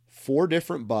 4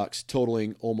 different bucks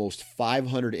totaling almost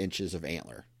 500 inches of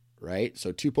antler, right?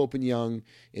 So 2 Pope and Young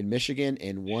in Michigan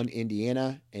and 1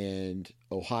 Indiana and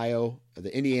Ohio.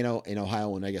 The Indiana and Ohio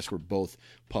one, I guess, were both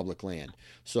public land.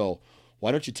 So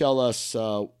why don't you tell us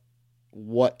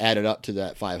what added up to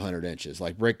that 500 inches?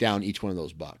 Like, break down each one of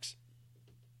those bucks.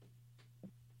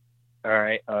 All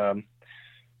right.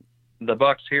 The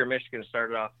bucks here in Michigan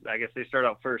started off, I guess they started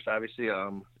out first, obviously.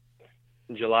 In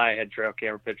July, I had trail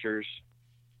camera pictures.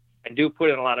 I do put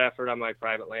in a lot of effort on my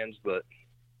private lands, but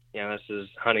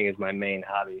hunting is my main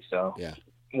hobby. So yeah,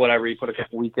 whatever, you put a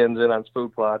couple weekends in on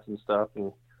food plots and stuff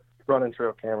and running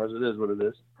trail cameras, it is what it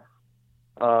is.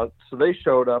 So they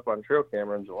showed up on trail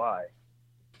camera in July,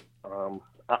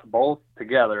 both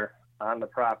together on the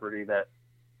property that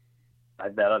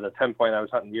other 10 point I was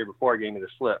hunting the year before gave me the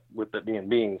slip, with it being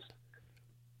beans.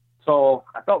 So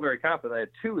I felt very confident. I had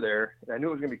 2 there, and I knew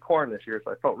it was going to be corn this year,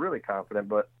 so I felt really confident.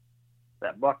 But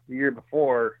that buck the year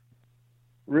before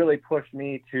really pushed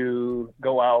me to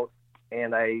go out,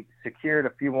 and I secured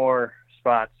a few more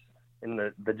spots in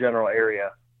the general area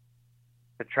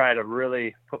to try to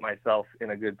really put myself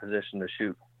in a good position to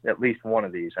shoot at least one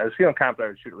of these. I was feeling confident I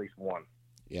would shoot at least one.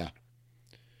 Yeah.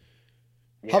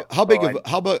 Yeah, how big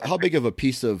of a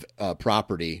piece of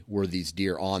property were these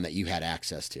deer on that you had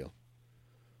access to?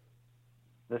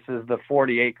 This is the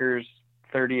 40 acres,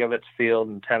 30 of it's field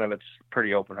and 10 of it's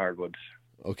pretty open hardwoods.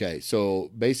 Okay, so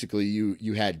basically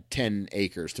you had 10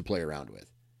 acres to play around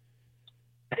with.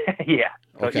 Yeah.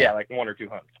 Okay. Yeah, like 1 or 2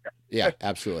 hunts. Yeah,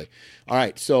 absolutely. All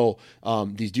right, so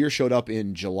these deer showed up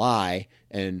in July,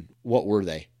 and what were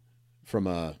they?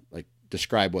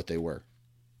 Describe what they were.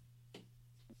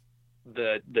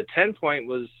 The 10 point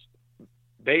was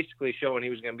basically showing he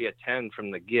was going to be a 10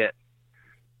 from the get.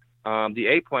 The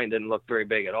 8 point didn't look very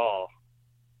big at all.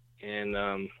 And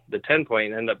the 10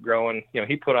 point ended up growing.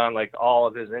 He put on like all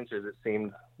of his inches, it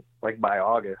seemed like, by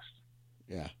August.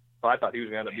 Yeah. So I thought he was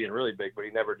going to end up being really big, but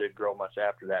he never did grow much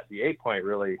after that. The 8 point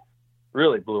really,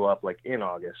 really blew up like in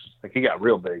August. Like, he got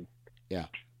real big. Yeah.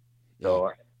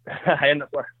 So I ended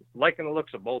up liking the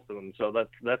looks of both of them. So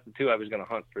that's the 2 I was going to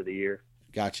hunt for the year.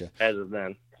 Gotcha. As of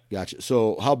then. Gotcha.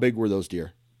 So how big were those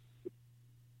deer?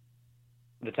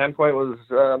 The 10 point was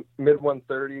mid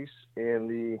 130s, and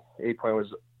the 8 point was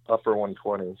upper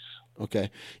 120s.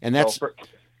 Okay, and that's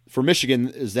for Michigan.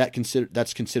 Is that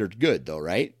that's considered good though,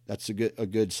 right? That's a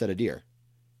good set of deer.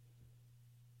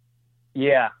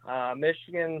 Yeah,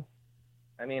 Michigan.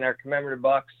 I mean, our commemorative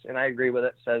bucks, and I agree with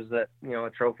it, says that a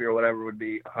trophy or whatever would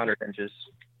be 100 inches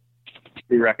to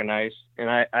be recognized, and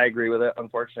I agree with it.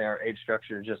 Unfortunately, our age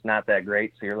structure is just not that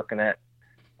great. So you're looking at,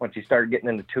 once you start getting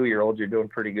into 2-year-olds, you're doing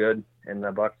pretty good. And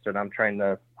the bucks that I'm trying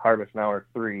to harvest now are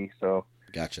 3, so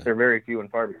gotcha. They're very few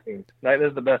and far between. That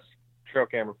is the best trail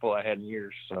camera pull I had in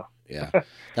years. So yeah,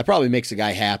 that probably makes a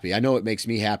guy happy. I know it makes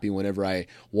me happy whenever I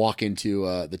walk into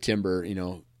the timber,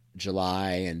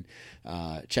 July, and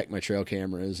check my trail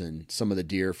cameras, and some of the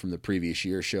deer from the previous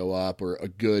year show up, or a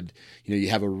good, you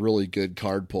have a really good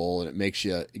card pull, and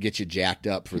it gets you jacked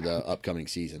up for the upcoming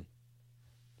season.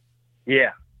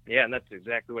 Yeah, and that's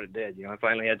exactly what it did. I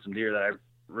finally had some deer that I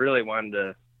really wanted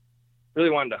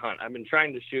to hunt. I've been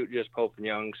trying to shoot just Pope and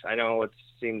Youngs. I know it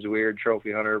seems weird,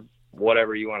 trophy hunter,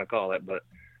 whatever you want to call it, but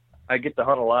I get to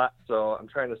hunt a lot, so I'm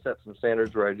trying to set some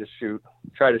standards where I just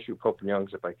try to shoot Pope and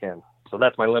Youngs if I can. So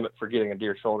that's my limit for getting a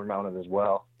deer shoulder mounted as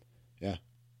well. Yeah.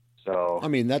 So I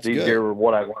mean, that's these good. deer were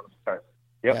what I wanted to start.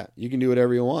 Yep. Yeah, you can do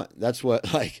whatever you want. That's what,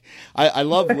 I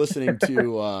love listening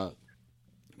to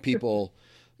people.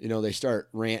 They start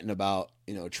ranting about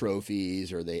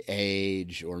trophies, or they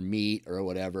age or meat or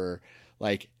whatever.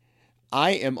 Like,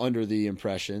 I am under the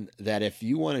impression that if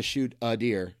you want to shoot a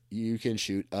deer, you can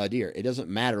shoot a deer. It doesn't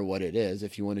matter what it is.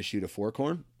 If you want to shoot a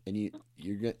forkhorn, and you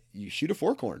shoot a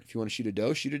forkhorn. If you want to shoot a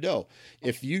doe, shoot a doe.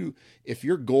 If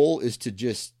your goal is to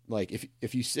just, like,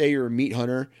 if you say you're a meat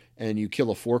hunter and you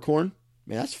kill a forkhorn,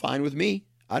 man, that's fine with me.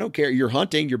 I don't care. You're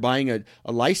hunting, you're buying a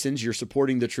license, you're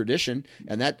supporting the tradition.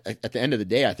 And that, at the end of the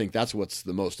day, I think that's what's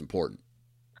the most important.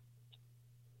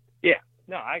 Yeah,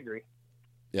 no, I agree.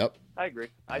 Yep. I agree.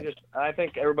 I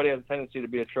think everybody has a tendency to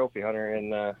be a trophy hunter,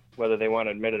 and whether they want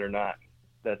to admit it or not,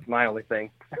 that's my only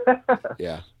thing.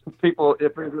 Yeah. People,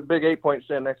 if there's a big 8 point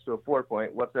stand next to a 4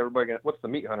 point, what's the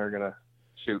meat hunter gonna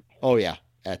shoot? Oh yeah.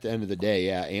 At the end of the day,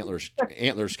 yeah,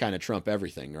 antlers kind of trump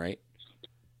everything, right?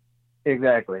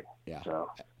 Exactly. Yeah. So.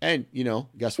 And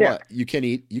guess what? You can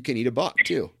eat a buck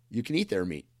too. You can eat their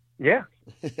meat. Yeah.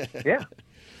 Yeah.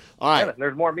 All right. Yeah,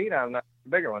 there's more meat on the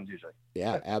bigger ones usually.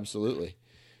 Yeah, absolutely.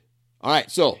 All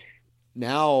right. So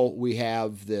now we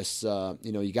have this,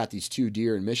 you got these 2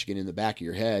 deer in Michigan in the back of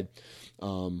your head.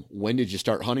 When did you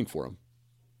start hunting for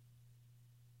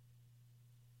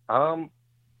them?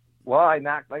 Well, I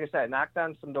knocked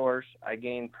on some doors. I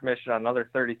gained permission on another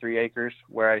 33 acres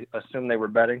where I assumed they were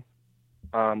bedding.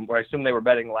 Where I assumed they were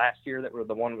bedding last year that were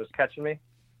the one was catching me.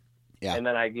 Yeah. And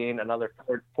then I gained another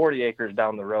 40 acres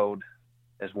down the road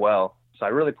as well. So I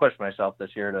really pushed myself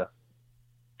this year to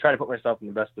try to put myself in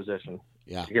the best position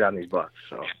to get on these bucks.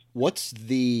 So what's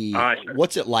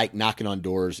it like knocking on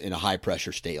doors in a high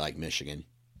pressure state like Michigan?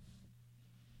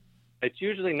 It's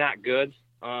usually not good.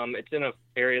 It's in an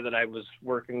area that I was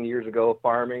working years ago,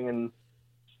 farming and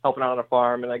helping out on a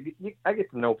farm, and I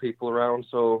get to know people around,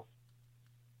 so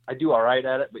I do all right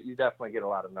at it. But you definitely get a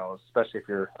lot of no's, especially if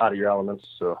you're out of your elements.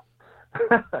 So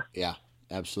yeah,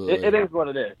 absolutely, it is what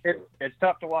it is. It's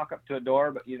tough to walk up to a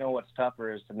door, but you know what's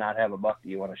tougher is to not have a buck that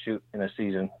you want to shoot in a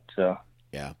season. So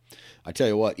yeah, I tell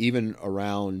you what, even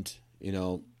around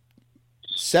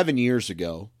 7 years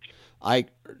ago.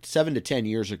 7 to 10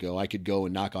 years ago, I could go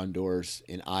and knock on doors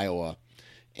in Iowa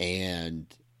and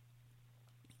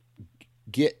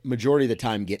majority of the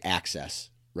time get access,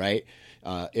 right?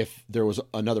 If there was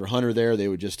another hunter there, they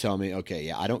would just tell me, okay,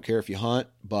 yeah, I don't care if you hunt,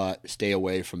 but stay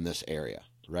away from this area,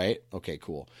 right? Okay,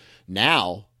 cool.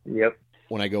 Now,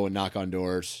 when I go and knock on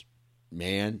doors,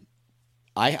 man,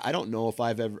 I don't know if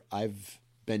I've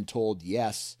been told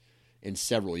yes in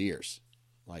several years.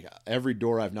 Like every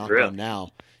door I've knocked on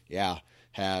now,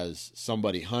 has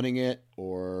somebody hunting it,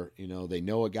 or they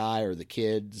know a guy or the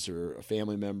kids or a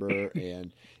family member,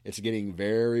 and it's getting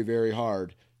very, very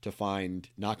hard to find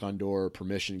knock on door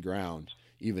permission ground,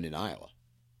 even in Iowa.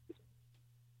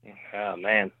 Oh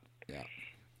man.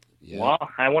 Yeah. Well,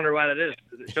 I wonder why that is.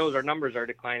 It shows our numbers are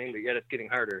declining, but yet it's getting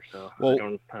harder. So I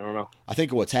don't know. I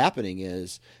think what's happening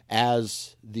is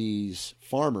as these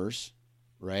farmers,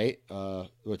 right?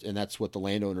 And that's what the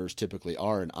landowners typically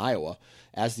are in Iowa.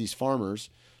 As these farmers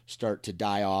start to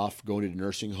die off, go to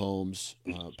nursing homes,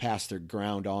 pass their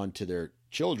ground on to their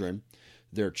children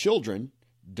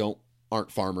aren't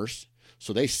farmers,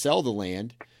 so they sell the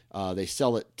land. They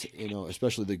sell it,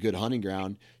 especially the good hunting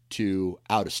ground, to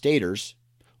out-of-staters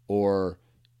or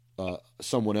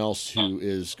someone else who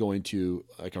is going to,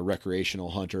 like a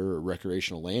recreational hunter or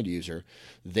recreational land user.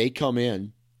 They come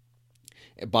in,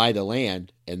 buy the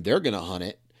land, and they're going to hunt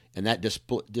it, and that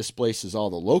displaces all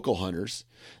the local hunters,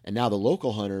 and now the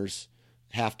local hunters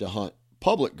have to hunt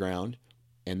public ground,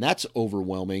 and that's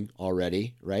overwhelming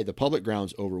already, right? The public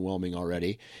ground's overwhelming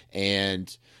already,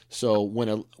 and so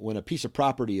when a piece of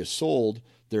property is sold,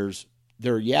 there's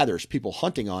people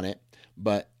hunting on it,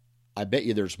 but I bet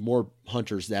you there's more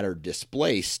hunters that are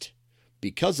displaced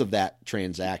because of that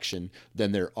transaction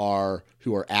than there are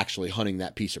who are actually hunting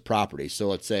that piece of property. So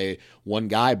let's say one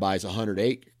guy buys 100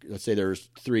 acres. Let's say there's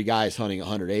 3 guys hunting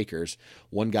 100 acres.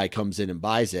 One guy comes in and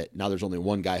buys it. Now there's only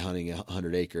one guy hunting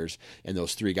 100 acres, and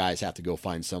those 3 guys have to go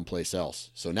find someplace else.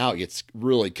 So now it gets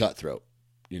really cutthroat.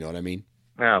 You know what I mean?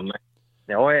 Oh, man.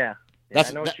 Oh, yeah.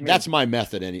 That's my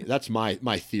method. That's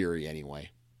my theory anyway.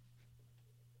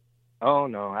 Oh,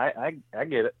 no, I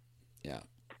get it. Yeah.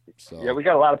 So yeah, we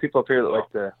got a lot of people up here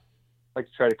that like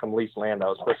to try to come lease land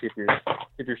out, especially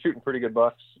if you're shooting pretty good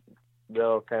bucks.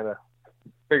 They'll kind of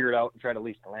figure it out and try to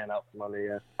lease the land out from under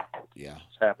you. Yeah,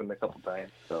 it's happened a couple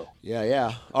times. So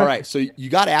yeah. All right, so you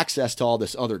got access to all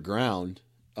this other ground.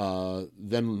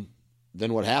 Then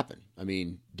what happened? I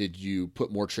mean, did you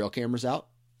put more trail cameras out?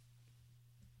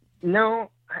 No,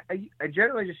 I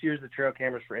generally just use the trail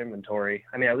cameras for inventory.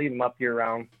 I mean, I leave them up year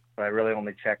round, but I really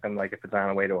only check them like if it's on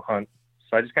the way to a hunt.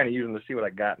 So I just kind of use them to see what I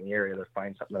got in the area to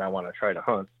find something that I want to try to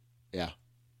hunt. Yeah.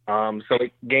 So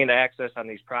we gained access on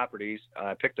these properties.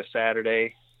 I picked a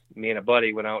Saturday. Me and a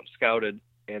buddy went out and scouted,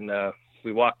 and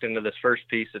we walked into this first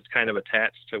piece that's kind of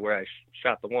attached to where I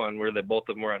shot the one, where both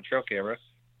of them were on trail camera.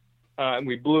 And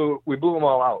we blew them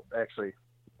all out, actually.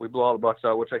 We blew all the bucks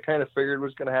out, which I kind of figured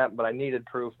was going to happen, but I needed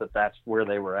proof that that's where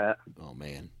they were at. Oh,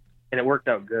 man. And it worked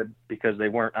out good because they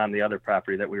weren't on the other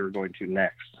property that we were going to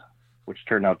next, which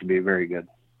turned out to be very good.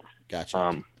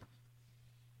 Gotcha.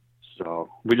 So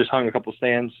we just hung a couple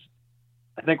stands.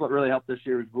 I think what really helped this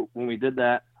year was when we did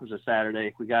that, it was a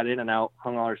Saturday. We got in and out,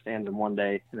 hung all our stands in one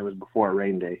day, and it was before a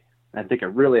rain day. I think it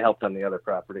really helped on the other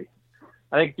property.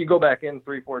 I think if you go back in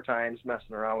 3-4 times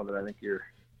messing around with it, I think you're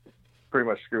pretty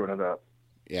much screwing it up.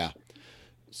 Yeah.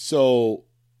 So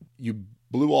you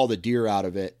blew all the deer out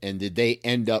of it, and did they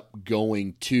end up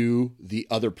going to the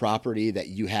other property that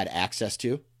you had access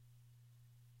to?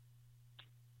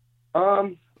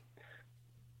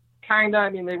 Kinda. I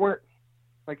mean, they weren't,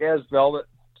 like, as velvet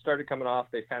started coming off,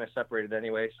 they kind of separated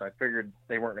anyway, so I figured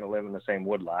they weren't going to live in the same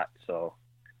wood lot. So,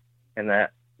 and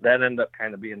that ended up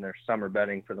kind of being their summer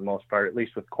bedding for the most part, at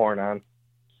least with corn on.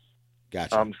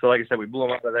 Gotcha. So like I said, we blew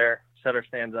them up of there. set our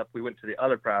stands up. We went to the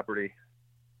other property,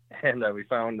 and we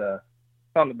found the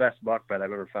best buck bed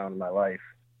I've ever found in my life.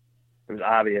 It was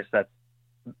obvious that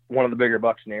one of the bigger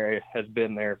bucks in the area has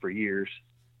been there for years.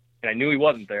 And I knew he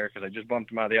wasn't there because I just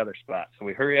bumped him out of the other spot. So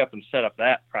we hurry up and set up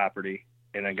that property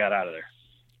and then got out of there.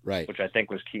 Right. Which I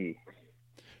think was key.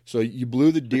 So you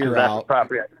blew the deer out.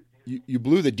 You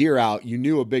blew the deer out. You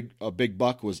knew a big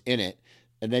buck was in it.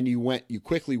 And then you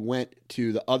quickly went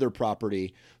to the other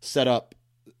property, set up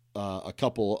a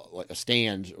couple like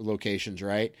stand locations,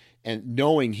 right? And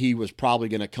knowing he was probably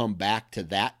going to come back to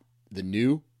the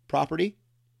new property.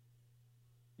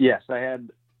 Yes, I had,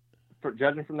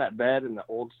 judging from that bed and the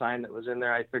old sign that was in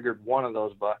there, I figured one of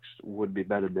those bucks would be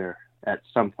bedded there at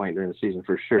some point during the season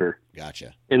for sure.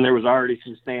 Gotcha. And there was already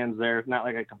some stands there. It's not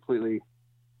like I completely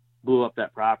blew up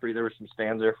that property. There were some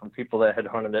stands there from people that had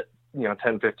hunted it,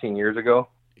 10, 15 years ago.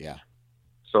 Yeah.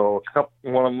 So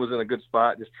one of them was in a good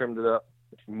spot, just trimmed it up,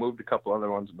 moved a couple other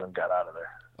ones, and then got out of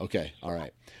there. Okay. All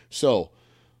right. So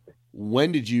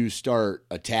when did you start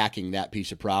attacking that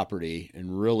piece of property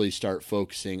and really start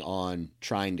focusing on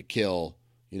trying to kill,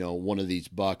 one of these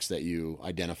bucks that you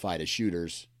identified as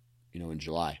shooters, in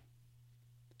July?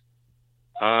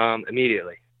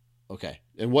 Immediately. Okay.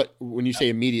 And when you say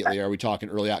immediately, are we talking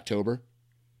early October?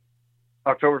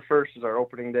 October 1st is our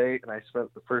opening date, and I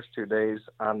spent the first 2 days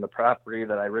on the property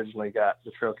that I originally got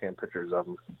the trail cam pictures of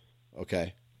them.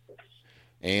 Okay.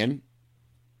 And?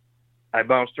 I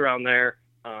bounced around there.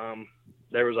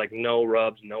 There was like no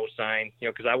rubs, no sign,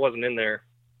 because I wasn't in there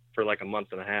for like a month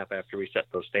and a half after we set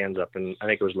those stands up, and I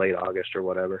think it was late August or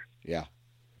whatever. Yeah.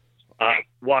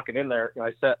 Walking in there,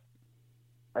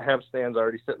 I have stands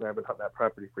already sitting there. I've been hunting that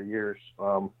property for years.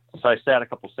 So I sat a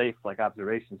couple safe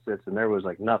observation sits, and there was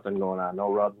nothing going on,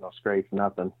 no rubs, no scrapes,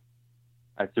 nothing.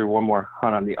 I threw one more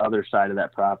hunt on the other side of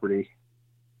that property.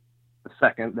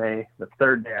 The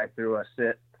third day, I threw a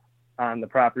sit on the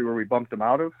property where we bumped them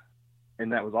out of,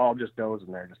 and that was all just does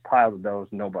in there, just piles of does,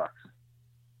 no bucks.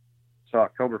 So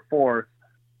October 4th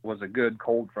was a good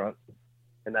cold front,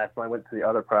 and that's when I went to the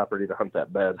other property to hunt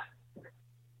that bed,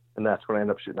 and that's when I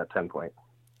ended up shooting that 10-point.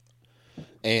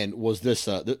 And was this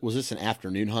an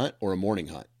afternoon hunt or a morning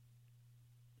hunt?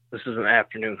 This is an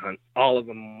afternoon hunt. All of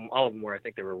them were, I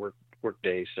think they were work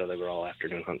days, so they were all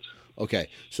afternoon hunts. Okay,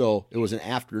 so it was an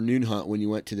afternoon hunt when you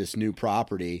went to this new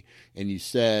property, and you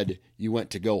said you went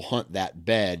to go hunt that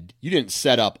bed. You didn't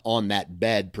set up on that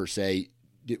bed per se.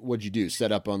 What'd you do?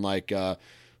 Set up on like a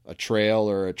trail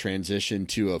or a transition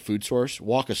to a food source?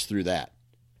 Walk us through that.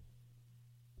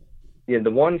 Yeah, the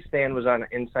one stand was on the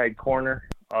inside corner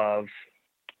of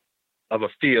a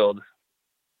field,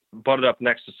 butted up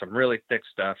next to some really thick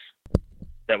stuff.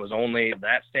 That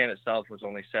stand itself was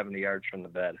only 70 yards from the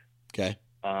bed. Okay.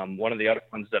 One of the other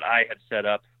ones that I had set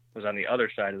up was on the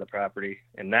other side of the property,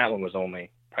 and that one was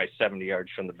only probably 70 yards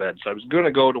from the bed. So I was going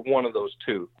to go to one of those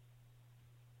two.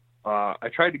 I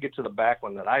tried to get to the back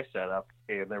one that I set up,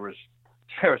 and there were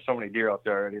so many deer out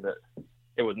there already that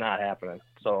it was not happening.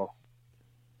 So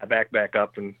I backed back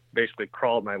up and basically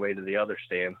crawled my way to the other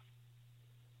stand.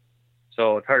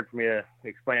 So it's hard for me to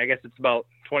explain. I guess it's about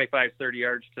 25, 30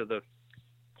 yards to the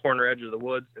corner edge of the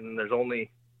woods, and there's only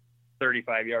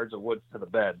 35 yards of woods to the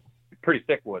bed. Pretty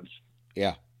thick woods.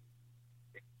 Yeah.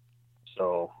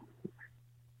 So,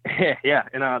 yeah.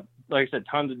 And like I said,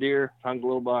 tons of deer, tons of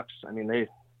little bucks. I mean,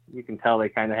 you can tell they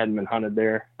kind of hadn't been hunted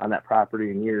there on that property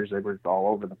in years. They were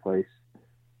all over the place.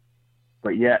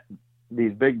 But yet,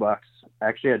 these big bucks, I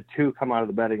actually had two come out of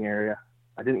the bedding area.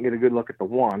 I didn't get a good look at the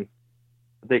one.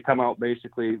 But they come out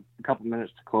basically a couple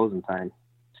minutes to closing time,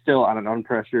 still on an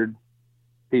unpressured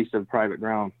piece of private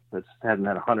ground that hasn't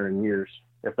had a hunter in years.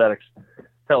 If that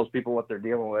tells people what they're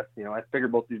dealing with, I figure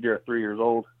both these deer are 3 years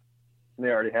old, and they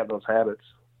already have those habits.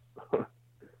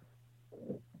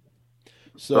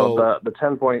 So the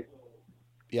 10-point.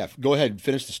 Yeah, go ahead and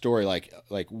finish the story. Like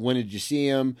when did you see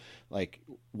him? Like,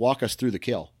 walk us through the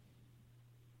kill.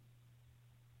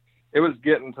 It was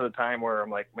getting to the time where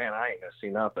I'm like, man, I ain't gonna see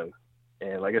nothing.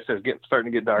 And like I said, it's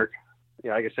starting to get dark.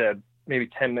 Like I said, maybe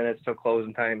 10 minutes till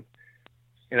closing time.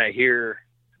 And I hear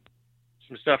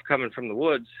some stuff coming from the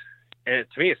woods. And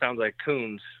to me, it sounds like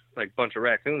coons, like a bunch of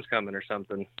raccoons coming or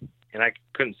something. And I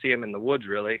couldn't see them in the woods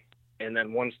really. And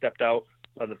then one stepped out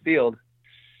of the field.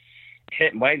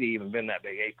 It might have even been that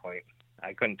big 8-point.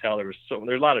 I couldn't tell. There's a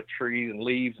lot of trees and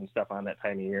leaves and stuff on that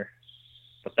time of year.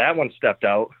 But that one stepped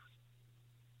out,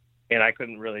 and I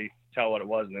couldn't really tell what it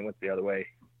was, and they went the other way.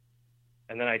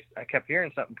 And then I kept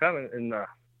hearing something coming, and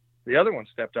the other one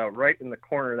stepped out right in the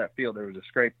corner of that field. There was a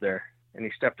scrape there, and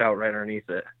he stepped out right underneath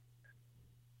it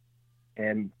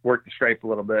and worked the scrape a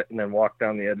little bit and then walked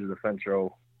down the edge of the fence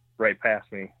row right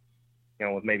past me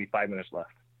with maybe 5 minutes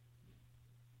left.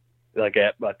 Like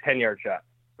a 10-yard shot.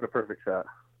 What a perfect shot.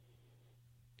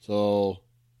 So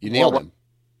you nailed him.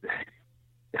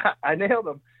 I nailed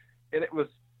him. And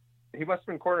he must have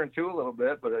been cornering two a little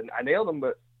bit, but I nailed him,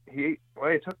 but it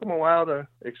took him a while to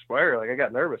expire. Like, I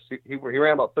got nervous. He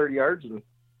ran about 30 yards and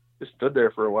just stood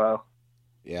there for a while.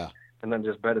 Yeah. And then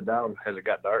just bedded down as it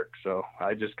got dark. So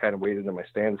I just kind of waited in my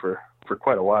stand for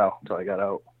quite a while until I got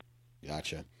out.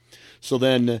 Gotcha. So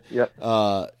then, yep.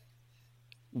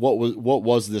 What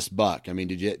was this buck? I mean,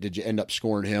 did you end up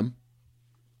scoring him?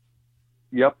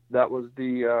 Yep, that was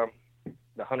the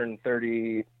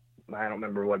 130. I don't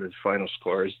remember what his final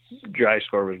score is. Dry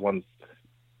score was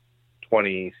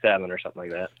 127 or something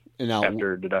like that. And now,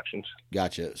 after deductions.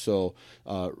 Gotcha. So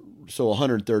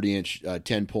 130-inch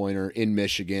 10-pointer in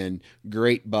Michigan,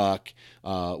 great buck.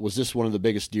 Was this one of the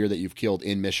biggest deer that you've killed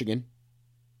in Michigan?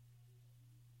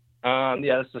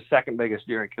 Yeah, that's the second biggest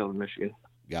deer I killed in Michigan.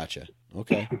 Gotcha.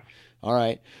 Okay. All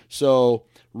right. So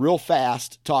real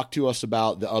fast, talk to us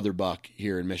about the other buck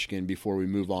here in Michigan before we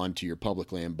move on to your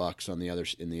public land bucks in the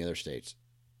other states.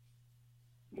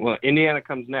 Well, Indiana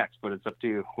comes next, but it's up to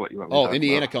you what you want.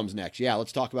 Indiana comes next. Yeah,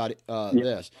 let's talk about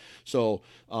this. So,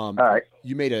 all right,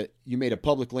 you made a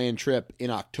public land trip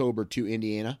in October to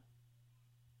Indiana.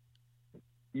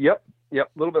 Yep, a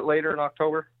little bit later in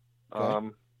October. Okay.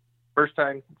 First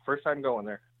time going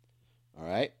there. All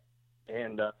right.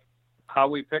 And how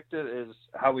we picked it is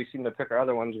how we seem to pick our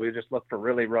other ones. We just look for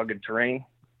really rugged terrain,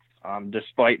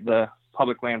 despite the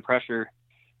public land pressure.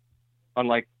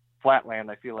 Unlike flat land,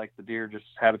 I feel like the deer just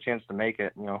have a chance to make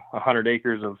it. 100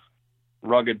 acres of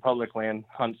rugged public land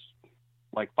hunts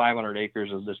like 500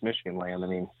 acres of this Michigan land. I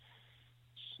mean,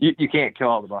 you can't kill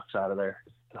all the bucks out of there.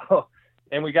 So,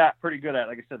 and we got pretty good at,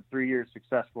 like I said, 3 years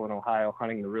successful in Ohio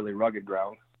hunting the really rugged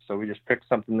ground. So we just picked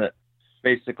something that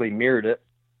basically mirrored it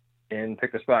and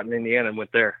picked a spot in Indiana and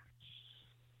went there.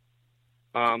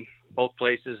 Both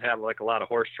places have like a lot of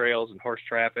horse trails and horse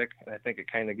traffic, and I think it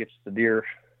kind of gets the deer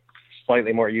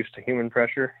slightly more used to human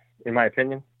pressure, in my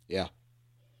opinion. Yeah.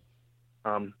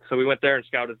 So we went there and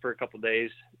scouted for a couple of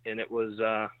days, and it was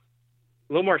a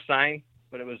little more sign,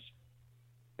 but it was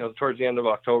towards the end of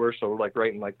October, so we're like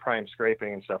right in like prime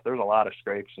scraping and stuff. There was a lot of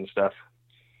scrapes and stuff,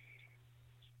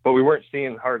 but we weren't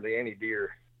seeing hardly any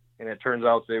deer. And it turns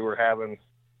out they were having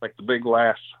like the big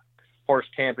last horse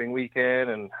camping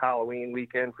weekend and Halloween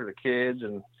weekend for the kids,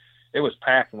 and it was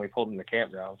packed when we pulled in the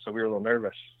campground, so we were a little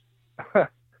nervous.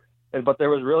 But there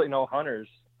was really no hunters,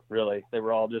 really. They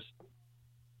were all just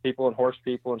people and horse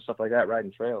people and stuff like that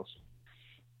riding trails.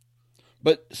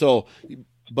 But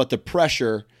the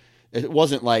pressure, it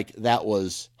wasn't like that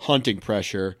was hunting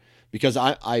pressure, because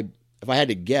I if I had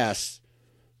to guess,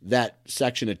 that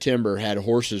section of timber had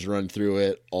horses run through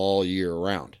it all year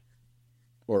round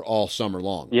or all summer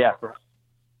long. Yeah,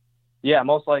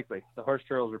 most likely. The horse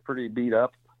trails were pretty beat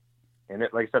up. And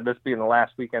like I said, this being the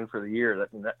last weekend for the year,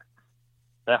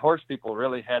 that horse people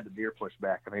really had the deer pushed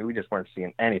back. I mean, we just weren't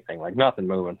seeing anything, like nothing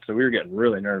moving. So we were getting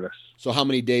really nervous. So how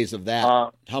many days of that?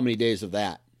 Like how many days of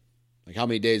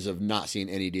not seeing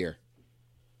any deer?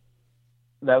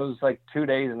 That was like 2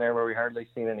 days in there where we hardly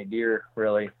seen any deer,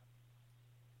 really.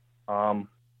 And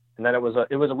then it was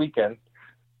a weekend,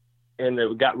 and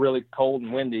it got really cold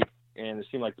and windy, and it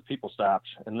seemed like the people stopped.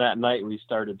 And that night we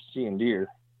started seeing deer.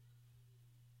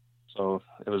 So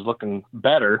it was looking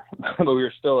better, but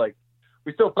we still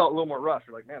felt a little more rushed.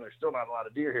 We're like, man, there's still not a lot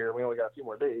of deer here. We only got a few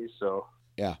more days. So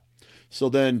yeah. So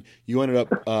then you ended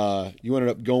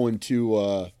up going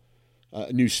to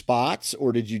new spots,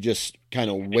 or did you just kind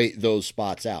of wait those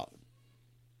spots out?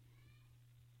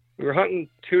 We were hunting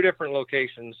two different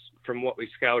locations from what we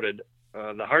scouted.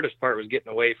 The hardest part was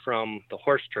getting away from the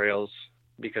horse trails,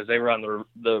 because they were on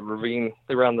the ravine.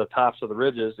 They were on the tops of the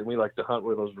ridges, and we like to hunt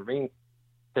where those ravine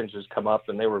pinches come up,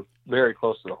 and they were very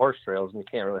close to the horse trails, and you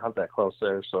can't really hunt that close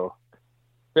there. So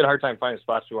we had a hard time finding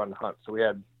spots we wanted to hunt. So we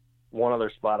had one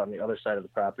other spot on the other side of the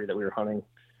property that we were hunting,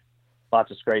 lots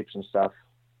of scrapes and stuff.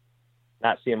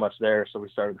 Not seeing much there, so we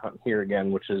started hunting here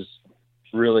again, which is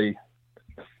really,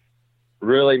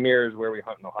 really mirrors where we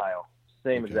hunt in Ohio.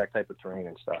 Same exact type of terrain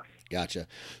and stuff. Gotcha.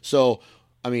 So,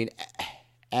 I mean,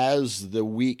 as the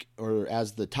week or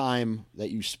as the time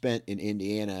that you spent in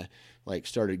Indiana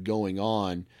started going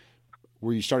on,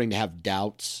 were you starting to have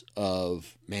doubts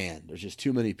of, man, there's just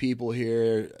too many people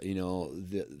here,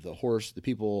 the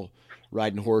people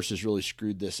riding horses really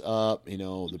screwed this up,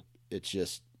 it's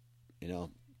just,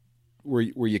 were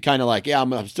you kind of like, yeah,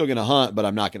 I'm still going to hunt, but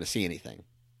I'm not going to see anything?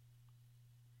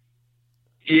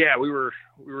 Yeah, we were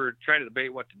trying to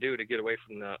debate what to do to get away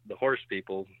from the horse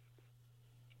people,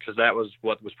 because that was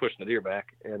what was pushing the deer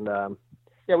back. And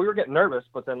we were getting nervous,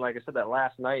 but then, like I said, that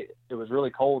last night, it was really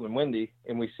cold and windy,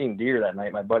 and we seen deer that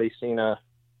night. My buddy seen a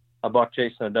buck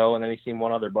chasing a doe, and then he seen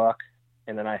one other buck,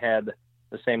 and then I had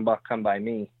the same buck come by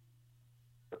me.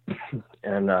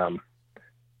 And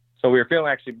so we were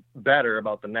feeling actually better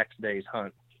about the next day's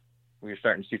hunt. We were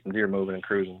starting to see some deer moving and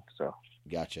cruising. So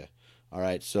Gotcha. All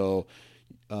right. So,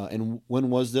 and when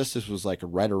was this? This was like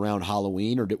right around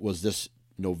Halloween, or was this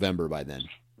November by then?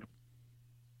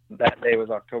 that day was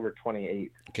October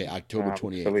 28th. Okay, October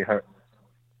 28th. So we heard.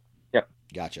 Yep.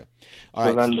 Gotcha. All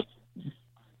right. Then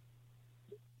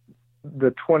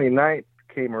the 29th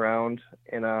came around,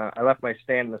 and I left my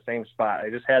stand in the same spot. I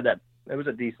just had that. It was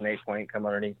a decent 8-point come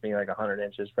underneath me, like 100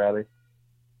 inches probably.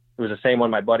 It was the same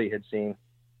one my buddy had seen.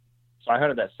 So I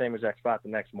hunted that same exact spot the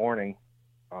next morning,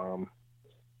 and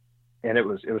it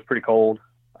was pretty cold.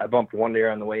 I bumped one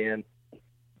deer on the way in.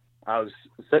 I was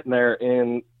sitting there,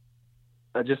 and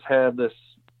I just had this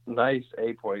nice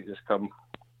 8-point just come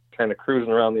kind of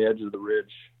cruising around the edge of the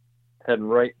ridge, heading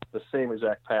right the same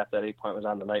exact path that 8-point was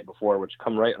on the night before, which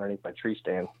come right underneath my tree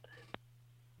stand.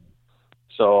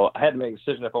 So I had to make a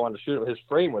decision if I wanted to shoot him. His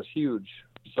frame was huge,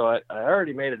 so I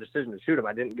already made a decision to shoot him.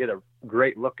 I didn't get a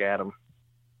great look at him.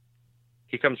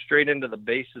 He comes straight into the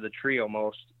base of the tree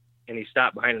almost, and he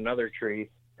stopped behind another tree,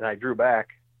 and I drew back,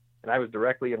 and I was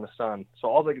directly in the sun. So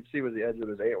all I could see was the edge of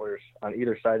his antlers on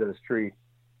either side of this tree.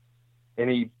 And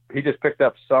he just picked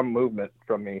up some movement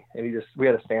from me, and we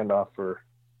had a standoff for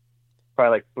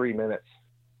probably like 3 minutes.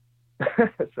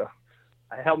 So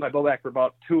I held my bow back for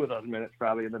about 2 of those minutes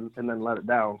probably, and then let it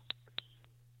down.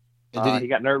 And he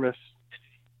got nervous.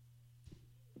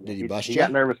 Did he bust you? He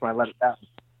got nervous when I let it down.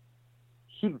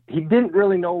 He didn't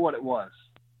really know what it was.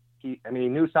 He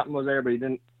knew something was there, but he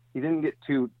didn't get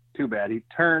too bad. He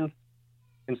turned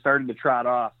and started to trot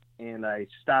off, and I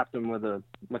stopped him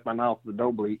with my mouth with a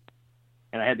doe bleat,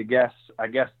 and I had to guess. I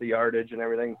guessed the yardage and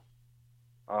everything,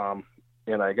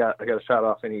 and I got a shot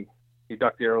off, and he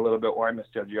ducked the arrow a little bit, or I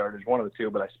misjudged yardage, one of the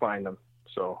two, but I spined him,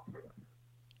 so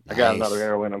I got another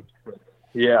arrow in him.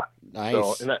 Yeah, nice.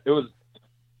 So, and it was.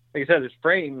 Like I said, his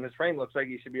frame looks like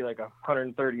he should be like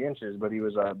 130 inches, but he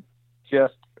was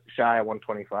just shy of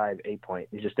 125 8-point.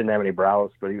 He just didn't have any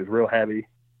brows, but he was real heavy.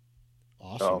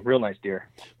 Awesome. So real nice deer.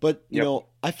 But you know,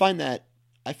 I find that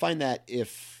I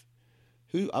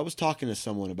was talking to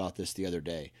someone about this the other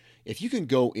day. If you can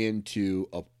go into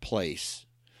a place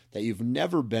that you've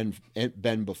never been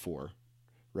before,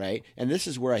 right? And this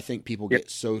is where I think people get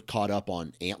so caught up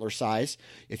on antler size.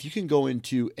 If you can go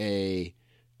into a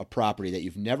property that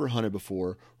you've never hunted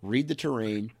before, read the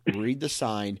terrain, read the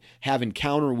sign, have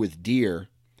encounter with deer,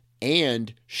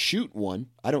 and shoot one.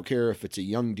 I don't care if it's a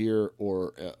young deer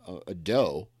or a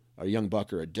doe, a young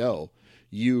buck or a doe.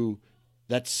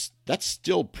 That's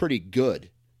still pretty good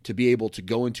to be able to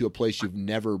go into a place you've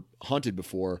never hunted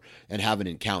before and have an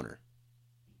encounter.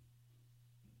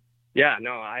 Yeah,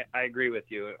 no, I agree with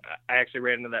you. I actually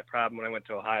ran into that problem when I went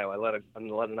to Ohio. I let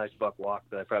a nice buck walk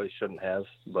that I probably shouldn't have,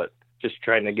 but just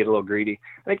trying to get a little greedy.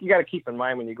 I think you got to keep in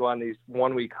mind when you go on these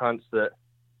 1-week hunts that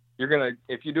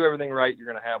if you do everything right, you're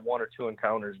going to have 1 or 2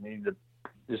 encounters, and you need to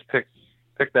just pick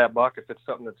that buck. If it's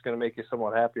something that's going to make you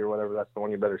somewhat happy or whatever, that's the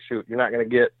one you better shoot. You're not going to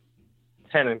get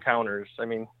 10 encounters. I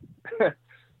mean,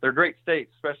 they're great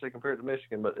states, especially compared to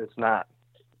Michigan, but it's not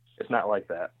like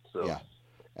that. So yeah,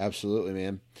 absolutely,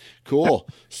 man. Cool.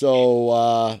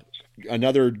 So,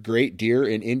 another great deer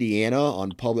in Indiana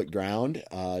on public ground,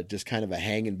 just kind of a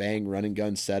hang and bang run and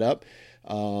gun setup.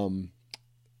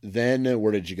 Then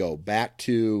where did you go? Back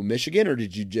to Michigan, or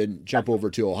did you jump over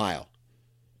to Ohio?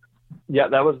 Yeah,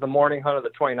 that was the morning hunt of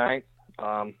the 29th.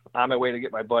 On my way to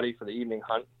get my buddy for the evening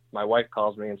hunt, my wife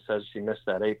calls me and says she missed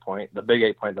that 8-point, the big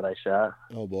 8-point that I shot.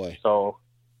 Oh boy. So,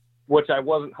 which I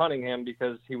wasn't hunting him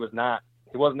because he wasn't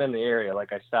in the area.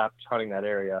 Like, I stopped hunting that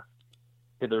area.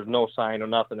 There's no sign or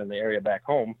nothing in the area back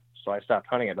home, so I stopped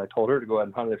hunting it. I told her to go ahead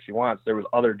and hunt it if she wants. There was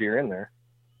other deer in there.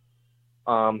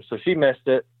 So she missed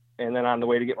it, and then on the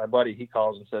way to get my buddy, he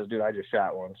calls and says, dude, I just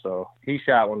shot one. So he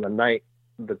shot one the night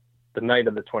of the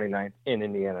 29th in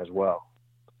Indiana as well.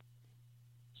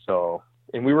 So,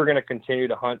 and we were going to continue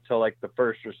to hunt till like the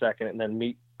 1st or 2nd and then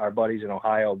meet our buddies in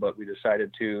Ohio, but we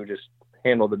decided to just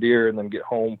handle the deer and then get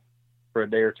home for a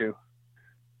day or two.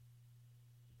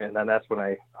 And then that's when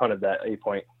I hunted that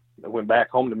 8-point. I went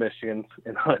back home to Michigan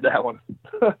and hunted that one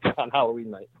on Halloween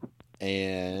night.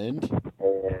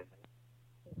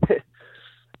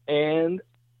 And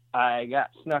I got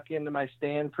snuck into my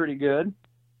stand pretty good.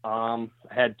 I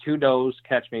had 2 does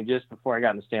catch me just before I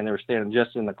got in the stand. They were standing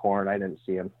just in the corn. I didn't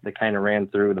see them. They kind of ran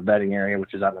through the bedding area,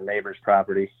 which is on the neighbor's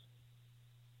property.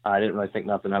 I didn't really think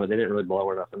nothing of it. They didn't really blow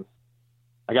or nothing.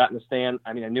 I got in the stand.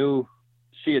 I mean, I knew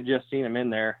she had just seen him in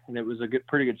there, and it was a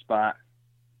pretty good spot.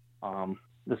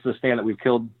 This is a stand that we've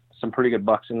killed some pretty good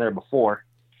bucks in there before.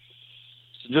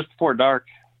 So just before dark,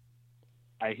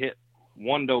 I hit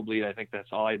one doe bleed. I think that's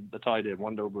all I did,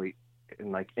 one doe bleed.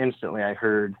 And like instantly I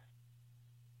heard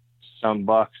some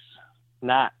bucks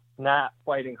not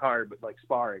fighting hard, but like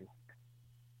sparring.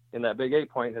 And that big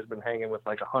 8-point has been hanging with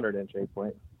like 100-inch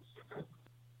 8-point.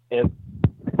 And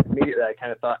immediately I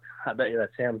kind of thought, I bet you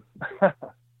that's him.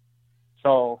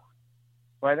 So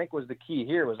what I think was the key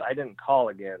here was I didn't call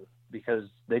again because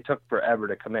they took forever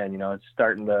to come in. You know, it's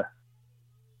starting to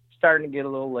get a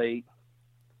little late.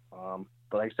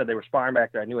 But like I said, they were sparring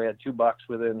back there. I knew I had 2 bucks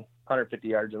within 150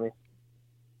 yards of me.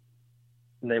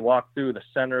 And they walked through the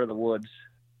center of the woods.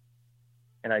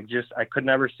 And I could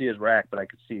never see his rack, but I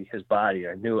could see his body.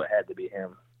 I knew it had to be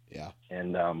him. Yeah.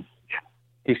 And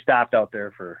he stopped out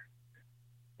there for,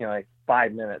 like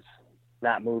 5 minutes,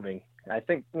 not moving. And I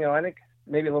think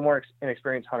maybe a little more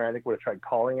inexperienced hunter, I think would have tried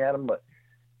calling at him, but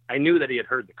I knew that he had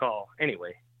heard the call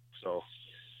anyway. So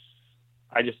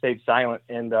I just stayed silent,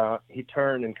 and he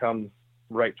turned and come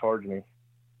right towards me,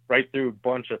 right through a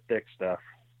bunch of thick stuff.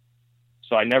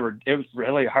 So it was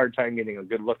really a hard time getting a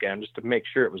good look at him just to make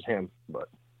sure it was him. But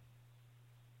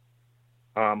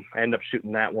I ended up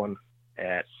shooting that one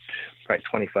at probably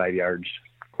 25 yards,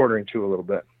 quartering to a little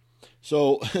bit.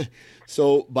 So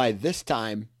by this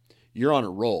time you're on a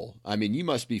roll. I mean, you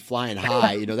must be flying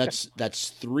high. That's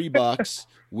 $3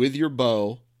 with your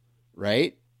bow,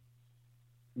 right?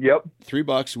 Yep.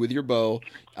 $3 with your bow,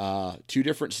 2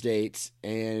 different states,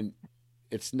 and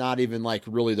it's not even like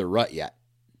really the rut yet.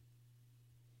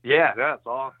 Yeah, that's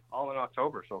all in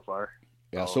October so far.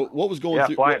 Yeah. So what was going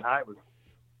through? Flying high was.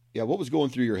 Yeah. What was going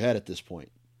through your head at this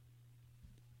point?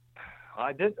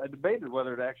 I debated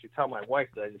whether to actually tell my wife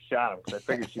that I just shot him because I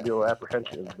figured she'd be a little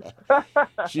apprehensive.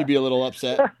 She'd be a little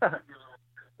upset.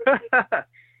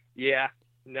 Yeah.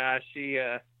 Nah, she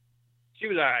was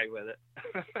all right with it.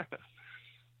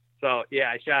 So yeah,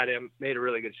 I shot him, made a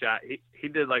really good shot. He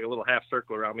did like a little half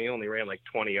circle around me. He only ran like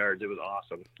 20 yards. It was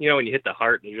awesome. When you hit the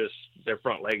heart and their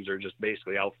front legs are just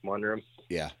basically out from under him.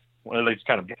 Yeah. When they just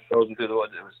kind of frozen through the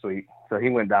woods, it was sweet. So he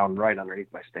went down right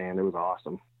underneath my stand. It was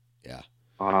awesome. Yeah.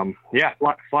 Yeah,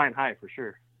 flying high for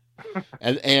sure.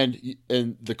 and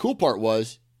the cool part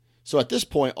was, so at this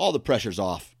point, all the pressure's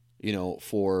off,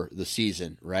 for the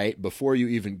season, right? Before you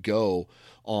even go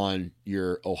on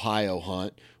your Ohio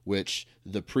hunt, which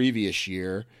the previous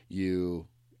year you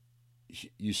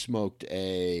smoked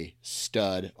a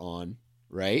stud on,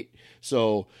 right?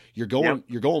 So you're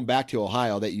going back to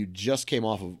Ohio that you just came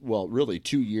off of, well, really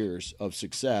 2 years of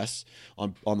success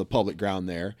on the public ground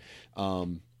there.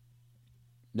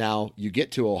 Now you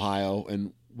get to Ohio,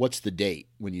 and what's the date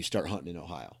when you start hunting in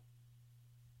Ohio?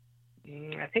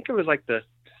 I think it was like the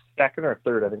 2nd or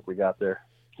 3rd. I think we got there.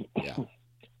 Yeah.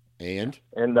 And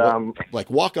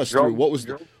walk us through what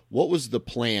was the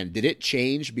plan? Did it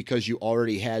change because you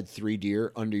already had 3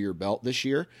 deer under your belt this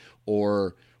year,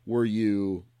 or were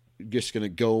you just going to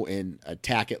go and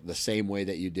attack it the same way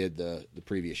that you did the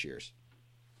previous years?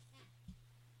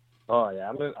 Oh yeah,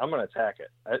 I'm gonna attack it.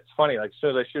 It's funny. Like as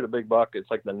soon as I shoot a big buck, it's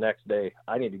like the next day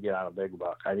I need to get on a big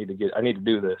buck. I need to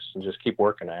do this and just keep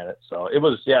working at it. So it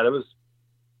was.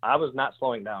 I was not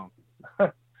slowing down.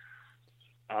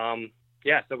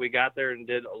 Yeah. So we got there and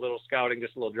did a little scouting,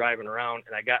 just a little driving around,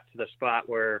 and I got to the spot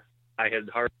where I had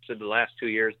harvested the last 2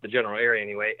 years, the general area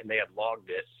anyway, and they had logged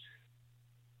it.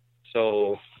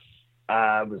 So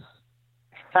I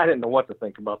didn't know what to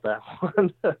think about that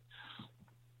one.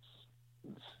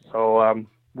 So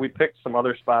we picked some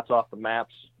other spots off the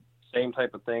maps, same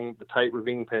type of thing, the tight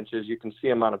ravine pinches. You can see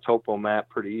them on a topo map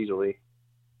pretty easily,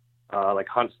 like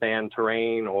hunt stand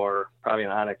terrain or probably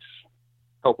an Onyx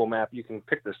topo map. You can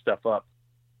pick this stuff up.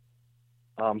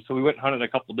 So we went and hunted a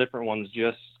couple different ones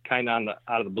just kind of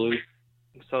out of the blue.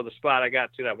 So the spot I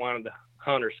got to that I wanted to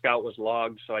hunt or scout was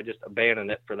logged, so I just abandoned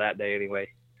it for that day anyway.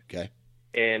 Okay.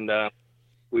 And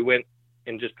we went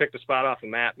and just picked a spot off a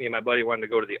map. Me and my buddy wanted to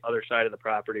go to the other side of the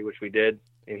property, which we did,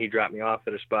 and he dropped me off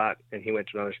at a spot, and he went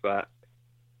to another spot.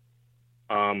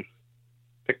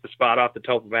 Picked the spot off the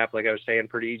topo map, like I was saying,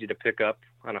 pretty easy to pick up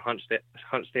on a hunt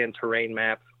stand terrain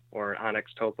map or an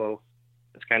Onyx topo.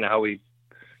 That's kind of how we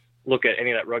look at any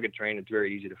of that rugged terrain. It's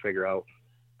very easy to figure out.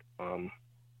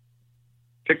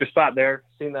 Picked a spot there,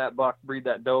 seen that buck breed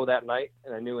that doe that night,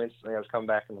 and I knew instantly I was coming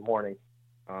back in the morning.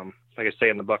 Like I say,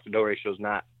 in the buck to doe ratio is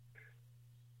not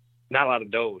a lot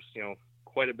of does,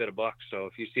 quite a bit of bucks. So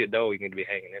if you see a doe, you need to be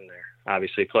hanging in there,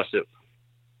 obviously. Plus it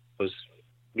was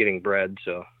getting bred.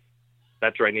 So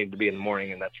that's where I needed to be in the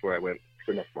morning. And that's where I went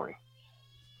the next morning.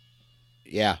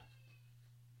 Yeah.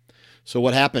 So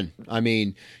what happened? I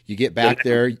mean, you get back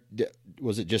there.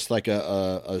 Was it just like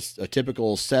a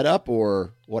typical setup,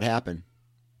 or what happened?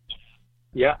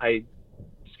 Yeah, I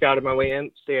scouted my way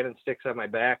in, standing sticks on my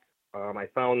back. I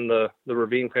found the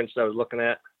ravine pinch that I was looking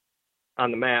at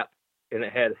on the map, and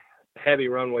it had heavy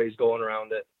runways going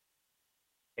around it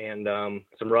and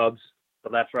some rubs. So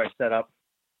that's where I set up.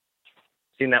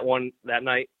 Seen that one that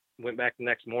night, went back the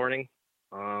next morning,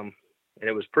 and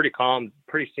it was pretty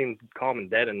seemed calm and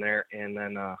dead in there. And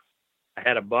then I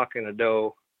had a buck and a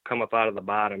doe come up out of the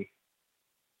bottom.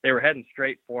 They were heading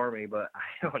straight for me, but I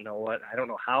don't know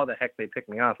how the heck they picked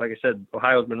me off. Like I said,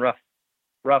 Ohio's been rough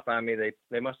on me.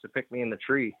 They must have picked me in the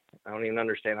tree. I don't even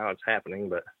understand how it's happening,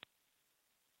 but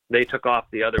they took off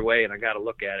the other way, and I got to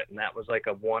look at it, and that was like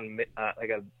a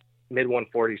mid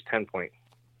 140s 10 point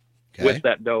with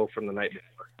that doe from the night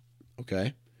before.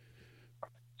 Okay.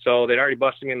 So they'd already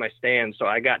busted me in my stand, so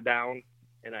I got down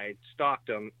and I stalked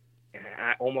them, and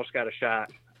I almost got a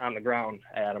shot on the ground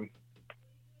at him.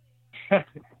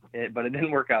 But it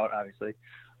didn't work out, obviously.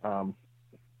 So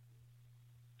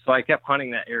I kept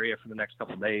hunting that area for the next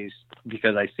couple of days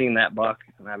because I seen that buck,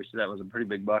 and obviously that was a pretty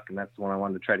big buck, and that's the one I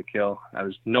wanted to try to kill. I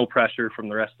was no pressure from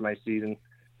the rest of my season,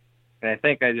 and I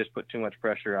think I just put too much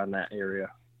pressure on that area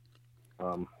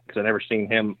because I never seen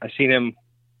him. I seen him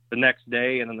the next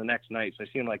day and then the next night, so I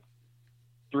seen him like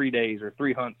 3 days or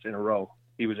 3 hunts in a row.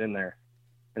 He was in there,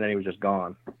 and then he was just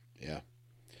gone. Yeah.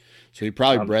 So he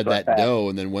probably bred that doe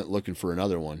and then went looking for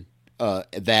another one.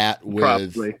 Mixed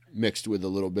with a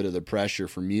little bit of the pressure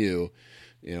from you,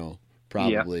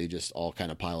 probably just all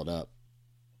kind of piled up.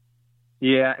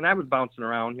 Yeah, and I was bouncing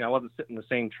around. I wasn't sitting in the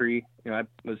same tree. I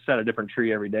was set a different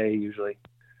tree every day usually.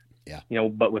 Yeah.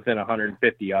 But within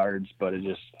 150 yards. But it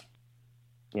just,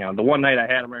 the one night I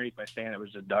had him underneath my stand, it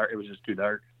was just dark. It was just too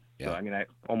dark. Yeah. So I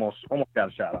almost got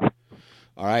a shot off.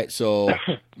 All right, so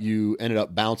you ended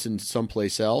up bouncing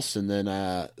someplace else, and then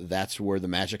that's where the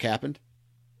magic happened?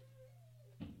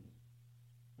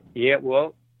 Yeah,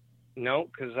 well, no,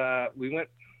 because we went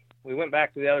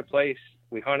back to the other place.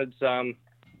 We hunted some.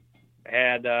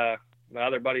 Had my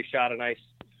other buddy shot a nice,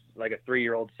 like a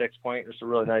 3-year-old 6 point, just a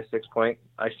really nice 6 point.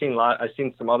 I seen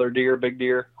some other deer, big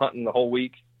deer, hunting the whole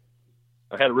week.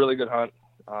 I had a really good hunt.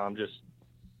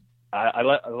 I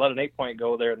let an 8 point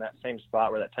go there in that same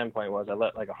spot where that 10 point was. I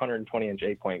let like a 120 inch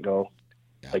 8 point go,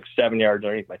 like 7 yards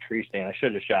underneath my tree stand. I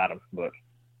should have shot him, but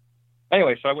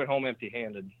anyway, so I went home empty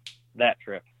handed that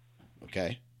trip.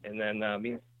 Okay. And then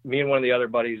me and one of the other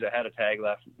buddies that had a tag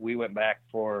left, we went back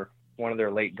for one of their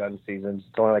late gun seasons.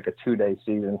 It's only like a 2-day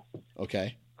season.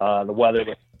 Okay. The weather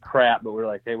was crap, but we were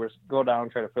like, hey, let's go down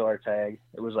and try to fill our tag.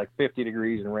 It was like 50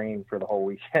 degrees and rain for the whole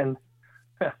weekend.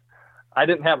 I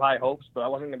didn't have high hopes, but I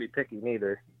wasn't going to be picky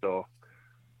neither. So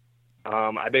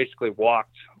I basically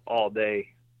walked all day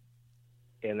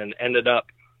and then ended up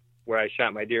where I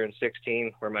shot my deer in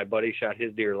 16, where my buddy shot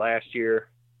his deer last year,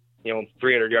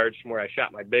 300 yards from where I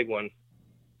shot my big one.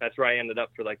 That's where I ended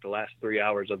up for like the last 3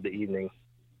 hours of the evening.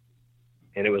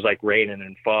 And it was like raining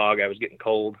and fog. I was getting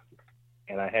cold.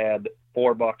 And I had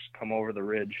 4 bucks come over the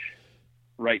ridge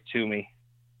right to me.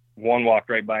 One walked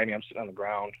right by me. I'm sitting on the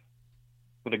ground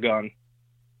with a gun.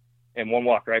 And one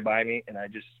walked right by me, and I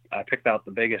picked out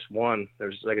the biggest one.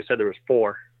 Like I said, there was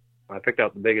 4. I picked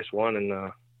out the biggest one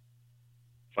and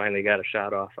finally got a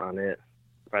shot off on it,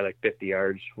 probably like 50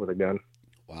 yards with a gun.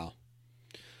 Wow,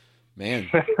 man,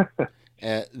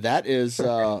 that is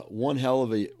one hell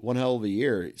of a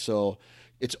year. So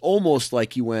it's almost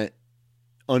like you went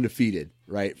undefeated,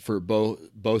 right, for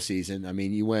bow season. I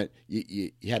mean, you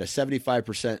had a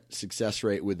 75% success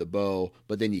rate with the bow,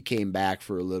 but then you came back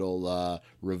for a little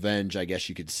revenge, I guess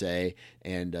you could say,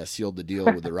 and sealed the deal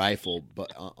with the rifle,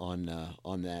 but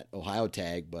on that Ohio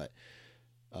tag. But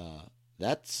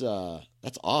that's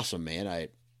awesome, man.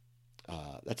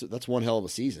 That's one hell of a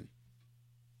season.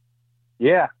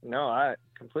 Yeah, no, I'm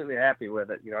completely happy with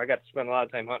it. I got to spend a lot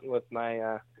of time hunting with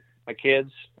my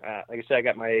kids. Like I said, I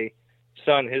got my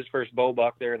son his first bow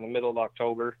buck there in the middle of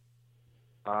October.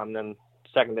 Then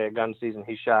second day of gun season,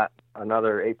 he shot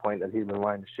another 8 point that he's been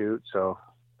wanting to shoot. So,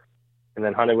 and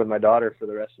then hunted with my daughter for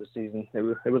the rest of the season.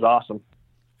 It was awesome.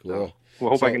 Cool. So,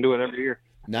 hope I can do it every year.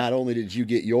 Not only did you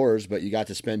get yours, but you got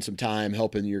to spend some time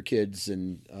helping your kids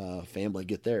and family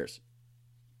get theirs.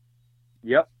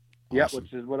 Yep. Awesome. Yep.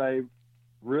 Which is what I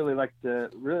really like to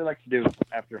do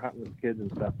after hunting with kids and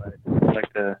stuff. I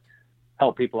like to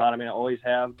help people out. I mean, I always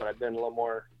have, but I've been a little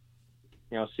more,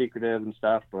 secretive and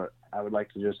stuff, but I would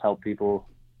like to just help people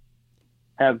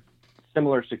have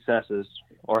similar successes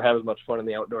or have as much fun in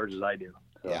the outdoors as I do.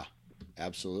 So, yeah,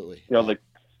 absolutely. Like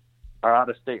our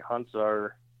out-of-state hunts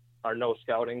are our no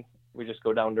scouting. We just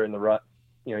go down during the rut.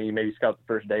 You know, you maybe scout the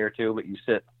first day or two, but you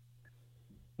sit,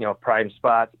 you know, prime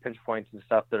spots, pinch points and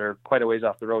stuff that are quite a ways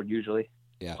off the road usually.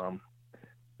 Yeah.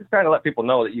 Just trying to let people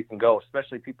know that you can go,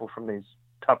 especially people from these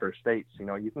tougher states. You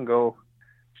know, you can go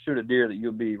shoot a deer that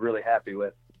you'll be really happy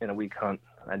with in a week hunt.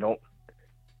 I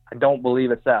don't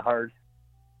believe it's that hard,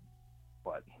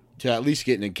 but to at least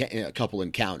get a couple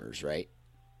encounters, right?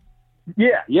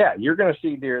 Yeah, you're going to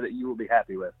see deer that you will be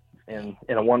happy with in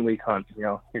a 1 week hunt. You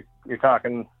know, you're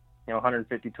talking, you know, $150,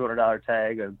 $200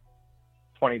 tag, a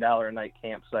 $20 a night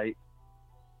campsite.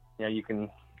 You know, you can,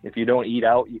 if you don't eat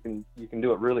out, you can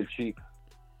do it really cheap.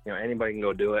 You know, anybody can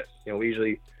go do it. You know, we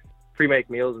usually pre-make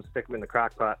meals and stick them in the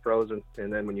crock pot frozen,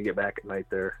 and then when you get back at night,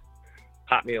 they're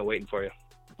hot meal waiting for you.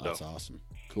 That's awesome.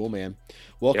 Cool, man.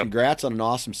 Well, Congrats on an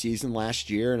awesome season last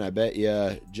year, and I bet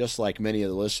you, just like many of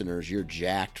the listeners, you're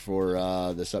jacked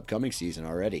for this upcoming season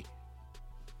already.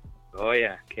 Oh,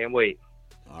 yeah. Can't wait.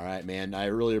 All right, man. I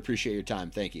really appreciate your time.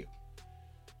 Thank you.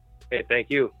 Hey, thank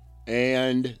you.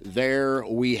 And there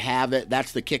we have it.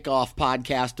 That's the kickoff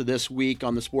podcast of this week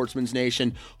on the Sportsman's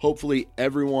Nation. Hopefully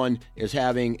everyone is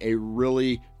having a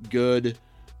really good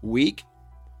week.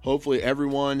 Hopefully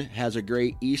everyone has a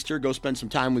great Easter. Go spend some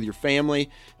time with your family.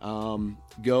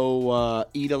 Go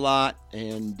eat a lot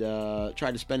and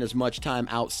try to spend as much time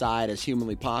outside as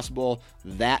humanly possible.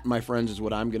 That, my friends, is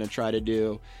what I'm going to try to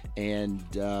do. And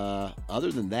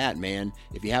other than that, man,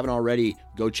 if you haven't already,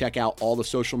 go check out all the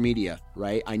social media,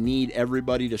 right? I need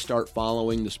everybody to start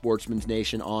following the Sportsman's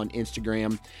Nation on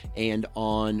Instagram and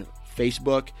on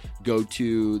Facebook. Go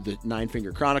to the Nine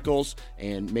Finger Chronicles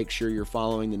and make sure you're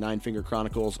following the Nine Finger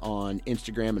Chronicles on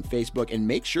Instagram and Facebook, and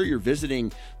make sure you're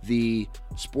visiting the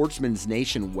Sportsman's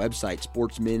Nation website,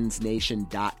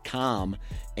 sportsmansnation.com,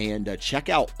 and check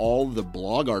out all the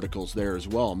blog articles there as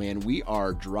well. Man, we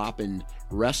are dropping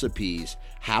recipes,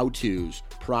 how-tos,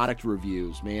 product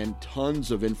reviews, man,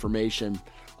 tons of information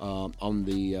on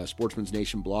the Sportsman's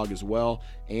Nation blog as well,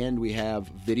 and we have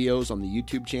videos on the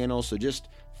YouTube channel, so just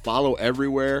follow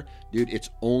everywhere. Dude, it's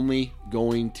only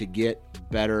going to get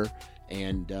better.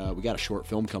 And we got a short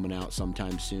film coming out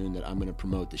sometime soon that I'm going to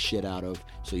promote the shit out of,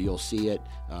 so you'll see it.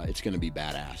 It's going to be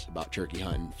badass, about turkey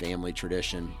hunting, family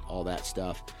tradition, all that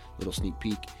stuff. Little sneak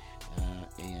peek.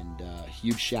 And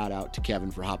huge shout out to Kevin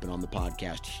for hopping on the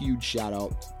podcast. Huge shout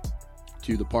out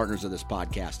to the partners of this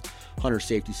podcast: Hunter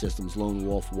Safety Systems, Lone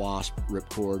Wolf, Wasp,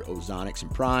 Ripcord, Ozonics,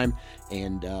 and Prime.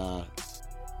 And I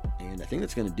think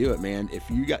that's going to do it, man.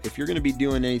 If you're going to be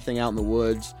doing anything out in the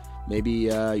woods, maybe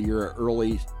you're an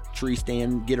early tree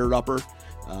stand getter-upper,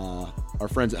 our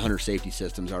friends at Hunter Safety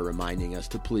Systems are reminding us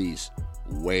to please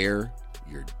wear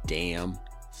your damn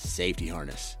safety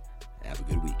harness. Have a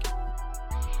good week.